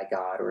email that I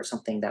got, or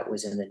something that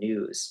was in the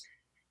news.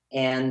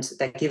 And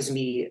that gives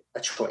me a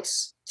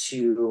choice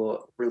to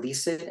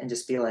release it and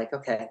just be like,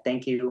 okay,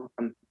 thank you.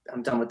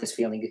 I'm done with this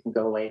feeling. You can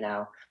go away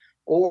now.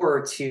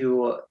 Or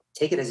to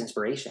take it as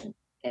inspiration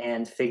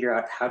and figure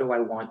out, how do I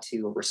want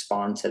to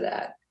respond to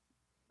that?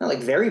 Not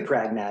like very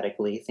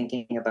pragmatically,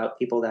 thinking about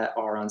people that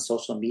are on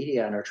social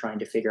media and are trying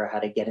to figure out how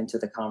to get into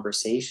the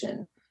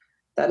conversation.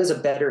 That is a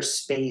better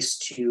space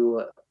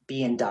to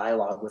be in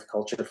dialogue with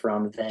culture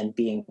from than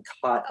being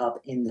caught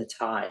up in the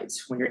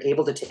tides. When you're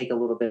able to take a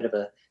little bit of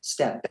a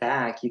step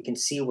back, you can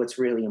see what's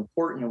really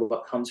important and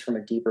what comes from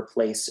a deeper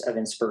place of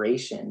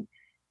inspiration,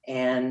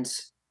 and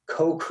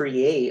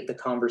co-create the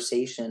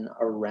conversation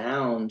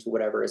around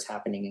whatever is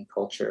happening in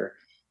culture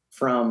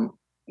from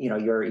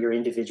your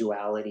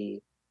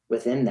individuality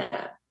within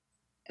that.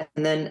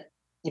 And then,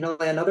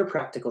 another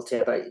practical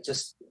tip,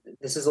 this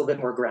is a little bit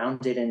more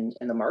grounded in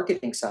the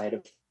marketing side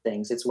of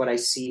things. It's what I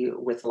see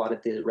with a lot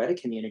of the Reddit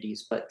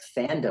communities, but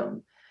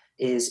fandom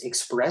is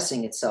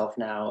expressing itself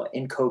now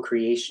in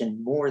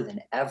co-creation more than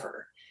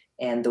ever.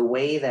 And the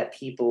way that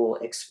people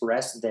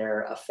express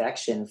their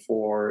affection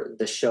for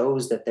the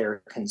shows that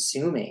they're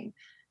consuming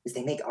is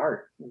they make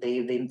art.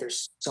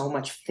 There's so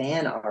much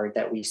fan art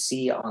that we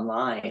see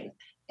online,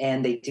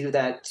 and they do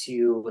that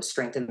to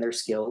strengthen their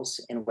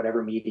skills in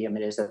whatever medium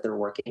it is that they're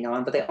working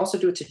on. But they also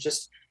do it to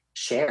just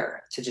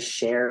share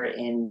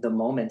in the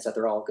moments that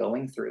they're all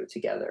going through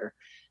together.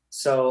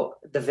 So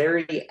the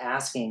very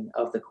asking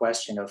of the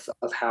question of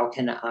how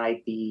can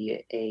I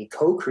be a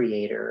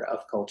co-creator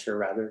of culture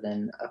rather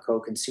than a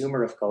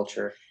co-consumer of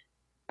culture,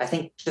 I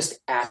think just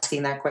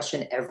asking that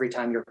question every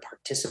time you're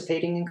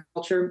participating in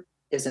culture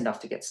is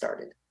enough to get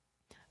started.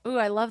 Ooh,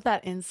 I love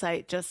that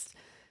insight just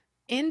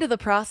into the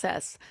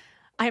process.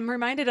 I'm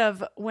reminded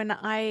of when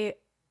I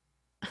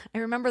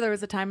remember there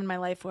was a time in my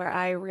life where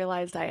I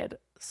realized I had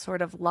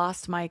sort of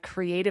lost my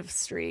creative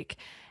streak.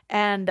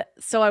 And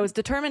so I was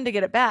determined to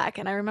get it back.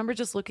 And I remember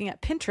just looking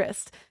at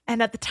Pinterest.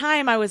 And at the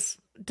time, I was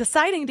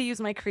deciding to use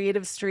my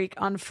creative streak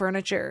on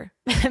furniture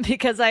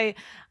because I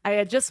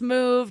had just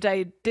moved.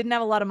 I didn't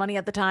have a lot of money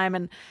at the time.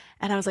 And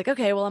I was like,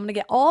 okay, well, I'm going to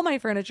get all my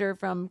furniture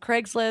from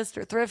Craigslist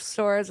or thrift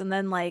stores and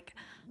then like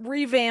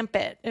revamp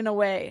it in a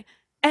way.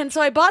 And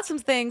so I bought some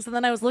things and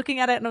then I was looking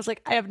at it and I was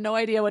like, I have no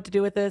idea what to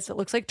do with this. It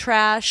looks like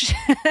trash.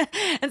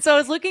 And so I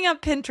was looking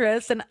up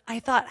Pinterest and I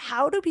thought,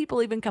 how do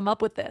people even come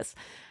up with this?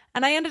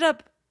 And I ended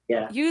up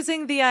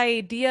using the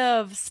idea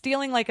of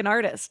stealing like an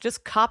artist,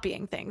 just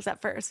copying things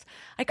at first.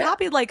 I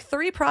copied like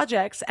 3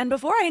 projects and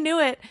before I knew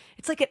it,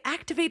 it's like it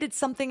activated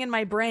something in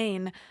my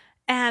brain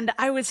and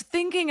I was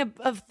thinking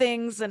of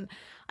things and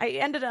I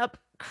ended up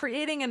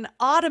creating an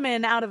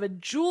ottoman out of a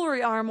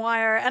jewelry arm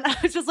wire and I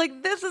was just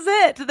like, this is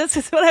it. This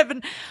is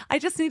what I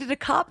just needed to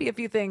copy a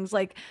few things,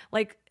 like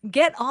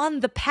get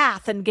on the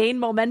path and gain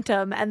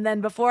momentum. And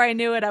then before I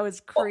knew it, I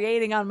was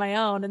creating on my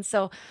own. And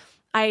so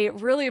I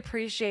really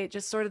appreciate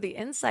just sort of the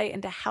insight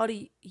into how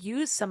to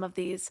use some of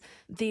these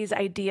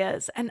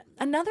ideas. And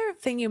another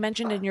thing you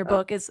mentioned in your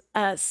book is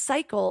a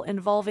cycle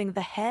involving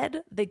the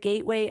head, the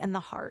gateway, and the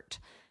heart.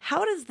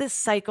 How does this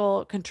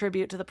cycle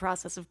contribute to the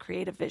process of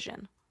creative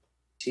vision?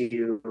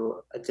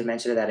 To a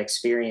dimension of that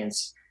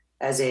experience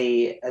as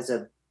a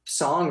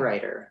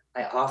songwriter,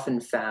 I often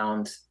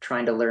found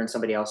trying to learn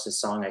somebody else's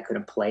song, I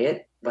couldn't play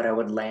it, but I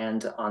would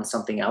land on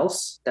something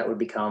else that would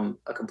become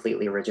a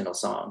completely original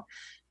song.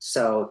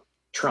 So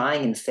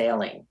trying and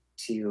failing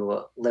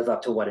to live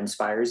up to what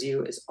inspires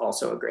you is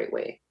also a great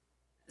way.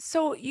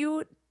 So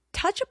you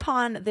touch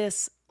upon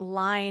this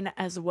line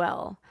as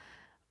well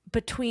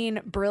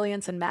between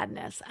brilliance and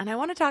madness. And I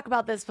want to talk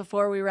about this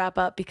before we wrap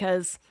up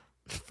because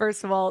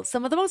first of all,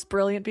 some of the most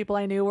brilliant people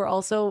I knew were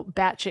also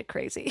batshit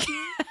crazy.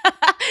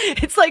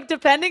 It's like,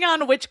 depending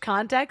on which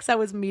context I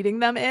was meeting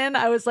them in,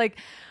 I was like,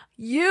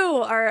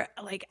 you are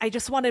like, I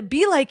just want to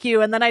be like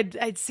you. And then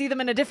I'd see them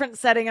in a different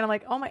setting and I'm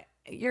like, oh my,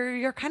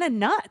 you're kind of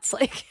nuts.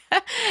 Like,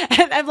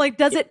 and I'm like,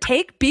 does it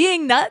take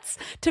being nuts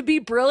to be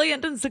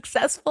brilliant and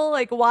successful?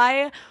 Like,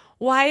 why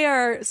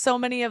are so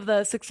many of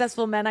the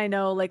successful men I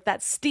know, like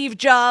that Steve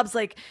Jobs,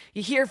 like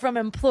you hear from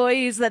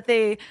employees that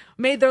they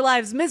made their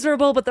lives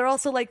miserable, but they're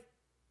also like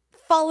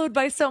followed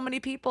by so many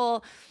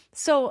people.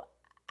 So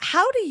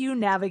how do you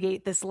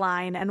navigate this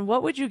line and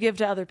what would you give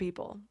to other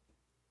people?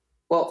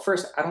 Well,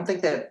 first, I don't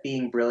think that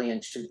being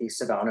brilliant should be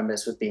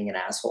synonymous with being an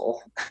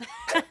asshole.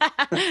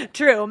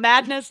 True.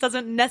 Madness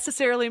doesn't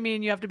necessarily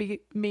mean you have to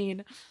be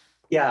mean.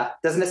 Yeah,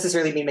 doesn't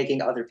necessarily mean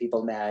making other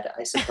people mad,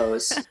 I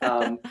suppose.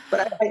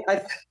 But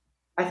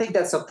I think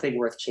that's something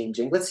worth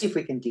changing. Let's see if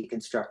we can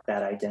deconstruct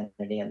that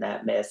identity and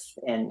that myth,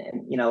 and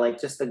like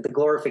just the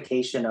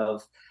glorification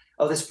of,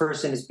 oh, this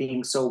person is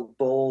being so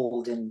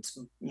bold and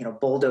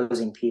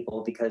bulldozing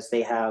people because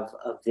they have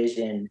a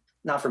vision.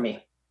 Not for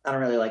me. I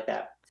don't really like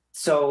that.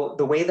 So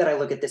the way that I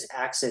look at this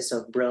axis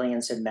of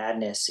brilliance and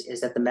madness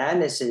is that the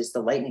madness is the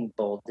lightning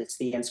bolt. It's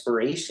the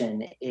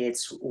inspiration.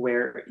 It's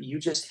where you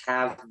just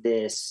have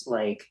this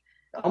like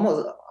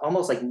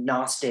almost like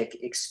Gnostic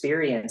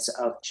experience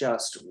of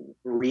just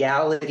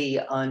reality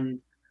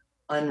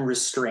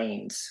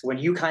unrestrained, when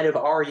you kind of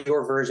are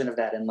your version of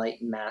that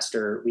enlightened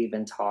master we've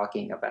been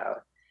talking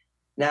about.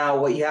 Now,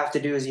 what you have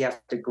to do is you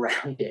have to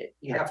ground it.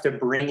 You have to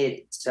bring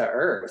it to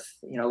earth.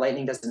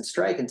 Lightning doesn't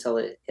strike until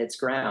it hits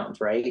ground,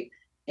 right?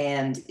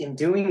 And in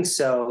doing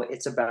so,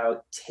 it's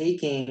about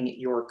taking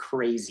your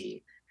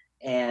crazy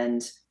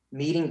and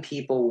meeting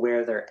people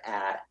where they're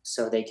at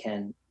so they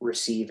can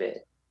receive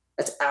it.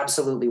 That's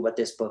absolutely what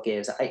this book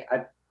is.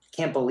 I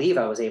can't believe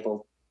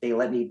they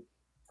let me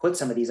put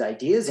some of these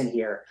ideas in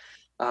here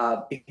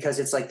because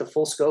it's like the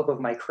full scope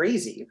of my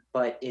crazy,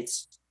 but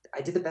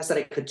I did the best that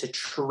I could to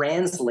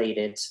translate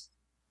it,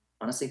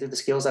 honestly, through the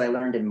skills that I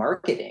learned in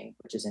marketing,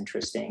 which is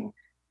interesting,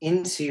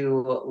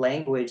 into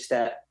language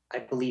that I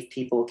believe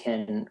people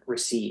can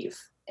receive.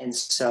 And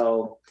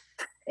so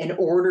in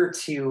order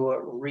to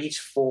reach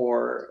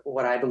for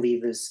what I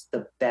believe is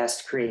the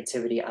best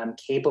creativity I'm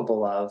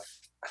capable of,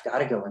 I've got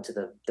to go into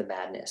the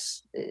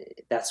madness.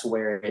 That's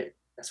where it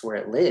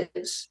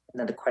lives. And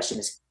then the question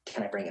is,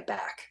 can I bring it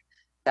back?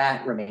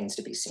 That remains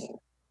to be seen.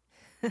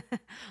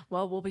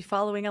 Well, we'll be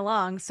following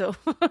along so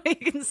you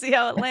can see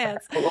how it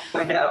lands. We'll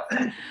find out.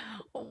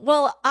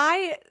 Well,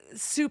 I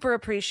super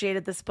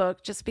appreciated this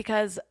book just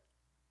because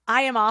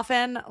I am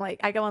often like,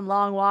 I go on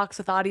long walks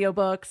with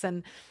audiobooks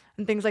and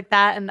things like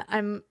that. And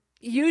I'm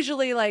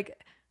usually like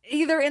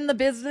either in the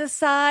business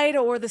side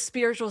or the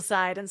spiritual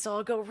side. And so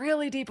I'll go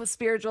really deep with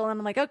spiritual and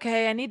I'm like,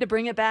 okay, I need to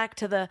bring it back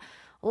to the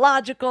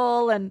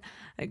logical and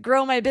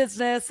grow my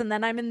business. And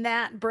then I'm in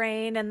that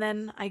brain and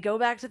then I go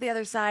back to the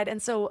other side.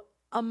 And so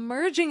a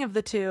merging of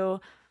the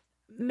two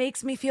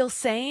makes me feel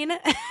sane.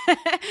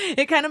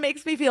 It kind of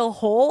makes me feel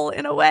whole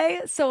in a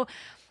way. So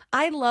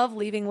I love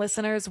leaving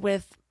listeners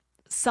with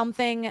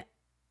something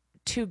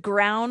to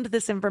ground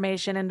this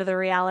information into the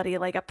reality,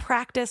 like a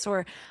practice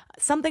or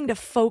something to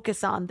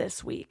focus on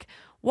this week.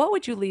 What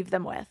would you leave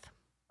them with?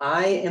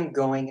 I am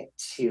going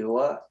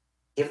to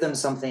give them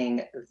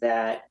something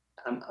that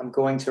I'm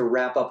going to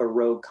wrap up a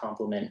rogue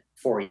compliment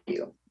for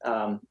you.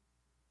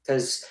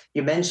 Because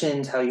you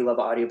mentioned how you love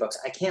audiobooks.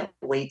 I can't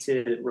wait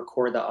to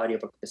record the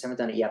audiobook because I haven't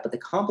done it yet. But the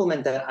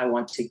compliment that I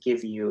want to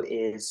give you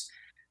is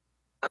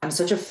I'm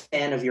such a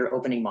fan of your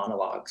opening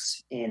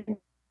monologues in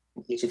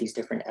each of these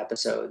different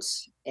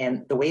episodes.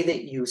 And the way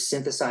that you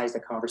synthesize the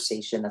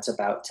conversation that's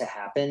about to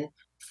happen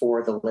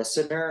for the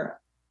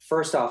listener,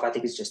 first off, I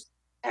think is just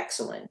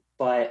excellent.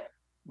 But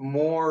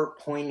more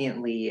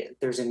poignantly,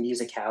 there's a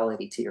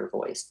musicality to your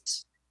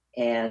voice.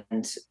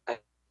 And I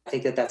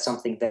think that that's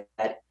something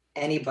that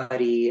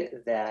anybody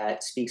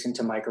that speaks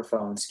into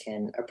microphones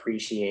can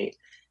appreciate.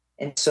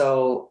 And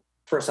so,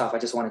 first off, I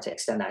just wanted to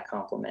extend that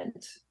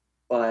compliment.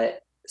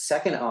 But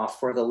second off,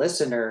 for the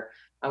listener,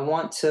 I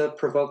want to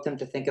provoke them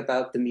to think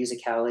about the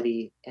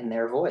musicality in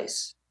their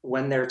voice.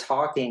 When they're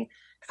talking,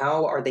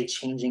 how are they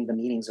changing the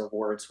meanings of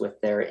words with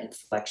their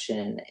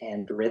inflection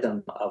and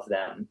rhythm of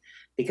them?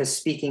 Because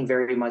speaking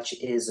very much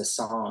is a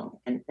song.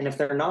 And if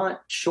they're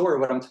not sure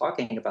what I'm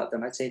talking about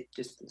them, I'd say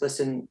just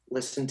listen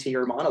to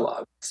your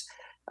monologues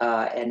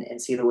and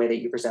see the way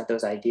that you present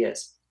those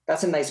ideas.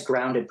 That's a nice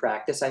grounded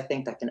practice, I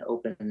think, that can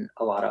open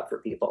a lot up for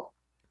people.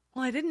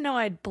 Well, I didn't know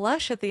I'd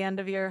blush at the end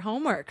of your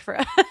homework for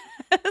us.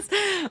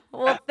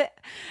 Well,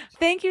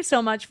 thank you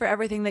so much for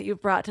everything that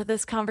you've brought to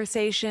this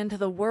conversation, to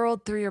the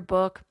world through your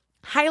book.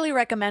 Highly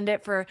recommend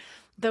it for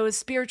those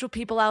spiritual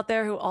people out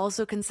there who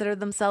also consider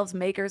themselves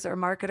makers or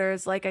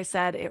marketers. Like I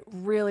said, it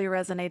really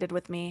resonated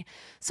with me.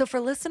 So for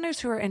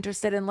listeners who are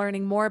interested in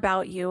learning more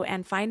about you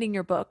and finding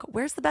your book,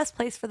 where's the best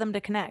place for them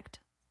to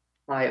connect?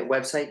 My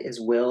website is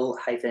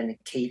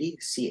will-cady,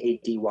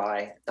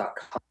 CADY.com.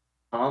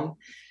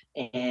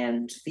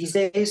 And these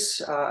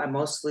days, I'm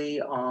mostly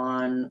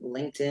on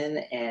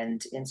LinkedIn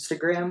and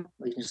Instagram.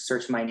 You can just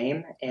search my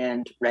name,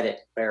 and Reddit,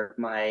 where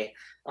my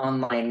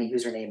online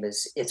username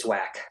is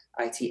itswac,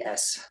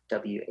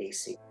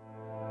 ITSWAC.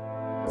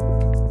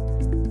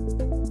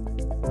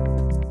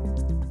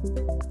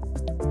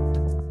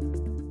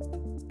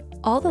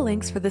 All the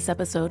links for this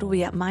episode will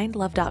be at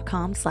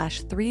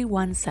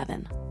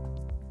mindlove.com/317.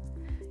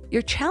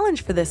 Your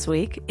challenge for this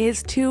week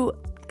is to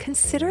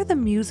consider the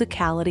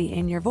musicality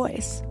in your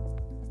voice.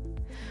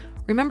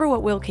 Remember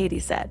what Will Cady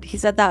said. He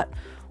said that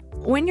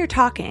when you're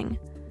talking,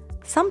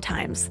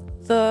 sometimes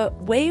the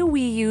way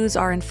we use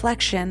our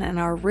inflection and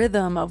our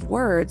rhythm of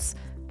words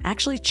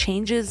actually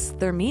changes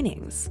their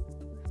meanings.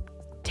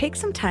 Take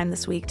some time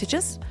this week to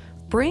just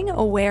bring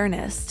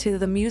awareness to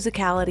the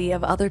musicality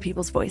of other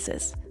people's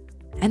voices,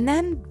 and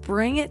then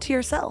bring it to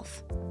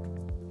yourself.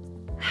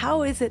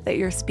 How is it that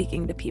you're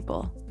speaking to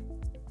people?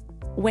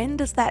 When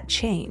does that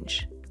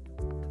change?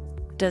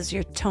 Does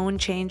your tone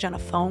change on a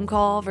phone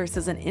call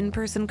versus an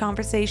in-person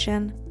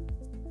conversation?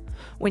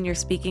 When you're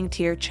speaking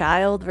to your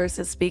child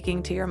versus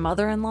speaking to your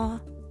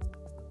mother-in-law?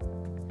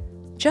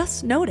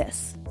 Just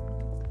notice.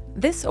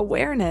 This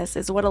awareness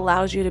is what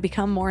allows you to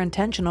become more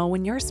intentional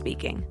when you're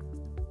speaking.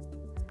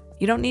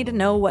 You don't need to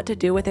know what to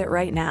do with it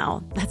right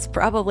now. That's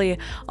probably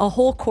a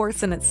whole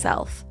course in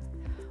itself.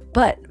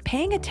 But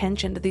paying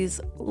attention to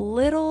these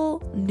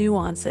little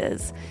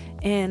nuances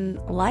in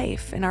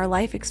life, in our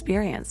life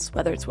experience,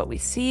 whether it's what we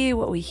see,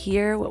 what we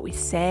hear, what we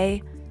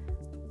say,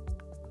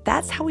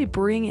 that's how we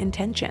bring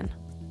intention.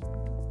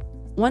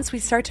 Once we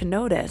start to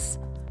notice,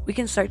 we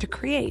can start to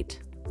create.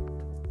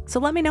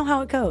 So let me know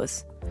how it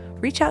goes.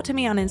 Reach out to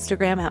me on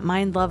Instagram at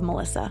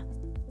mindlovemelissa.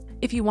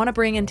 If you want to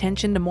bring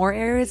intention to more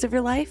areas of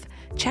your life,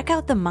 check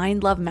out the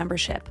Mind Love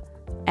membership.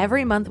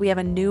 Every month we have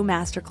a new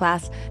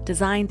masterclass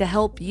designed to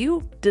help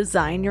you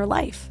design your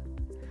life.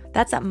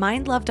 That's at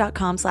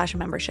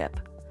mindlove.com/membership.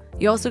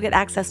 You also get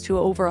access to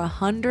over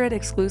 100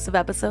 exclusive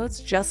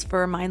episodes just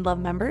for Mind Love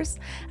members,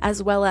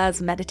 as well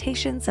as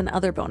meditations and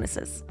other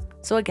bonuses.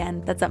 So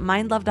again, that's at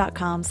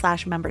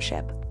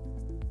mindlove.com/membership.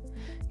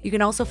 You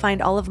can also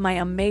find all of my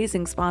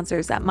amazing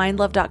sponsors at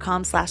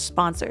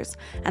mindlove.com/sponsors,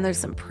 and there's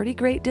some pretty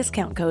great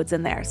discount codes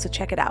in there, so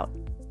check it out.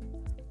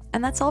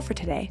 And that's all for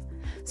today.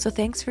 So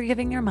thanks for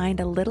giving your mind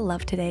a little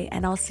love today,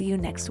 and I'll see you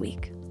next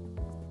week.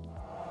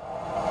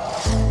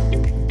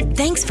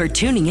 Thanks for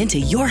tuning into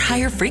Your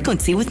Higher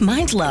Frequency with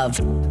Mind Love.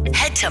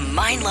 Head to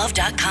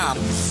mindlove.com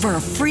for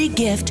a free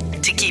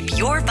gift to keep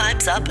your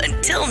vibes up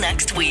until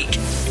next week.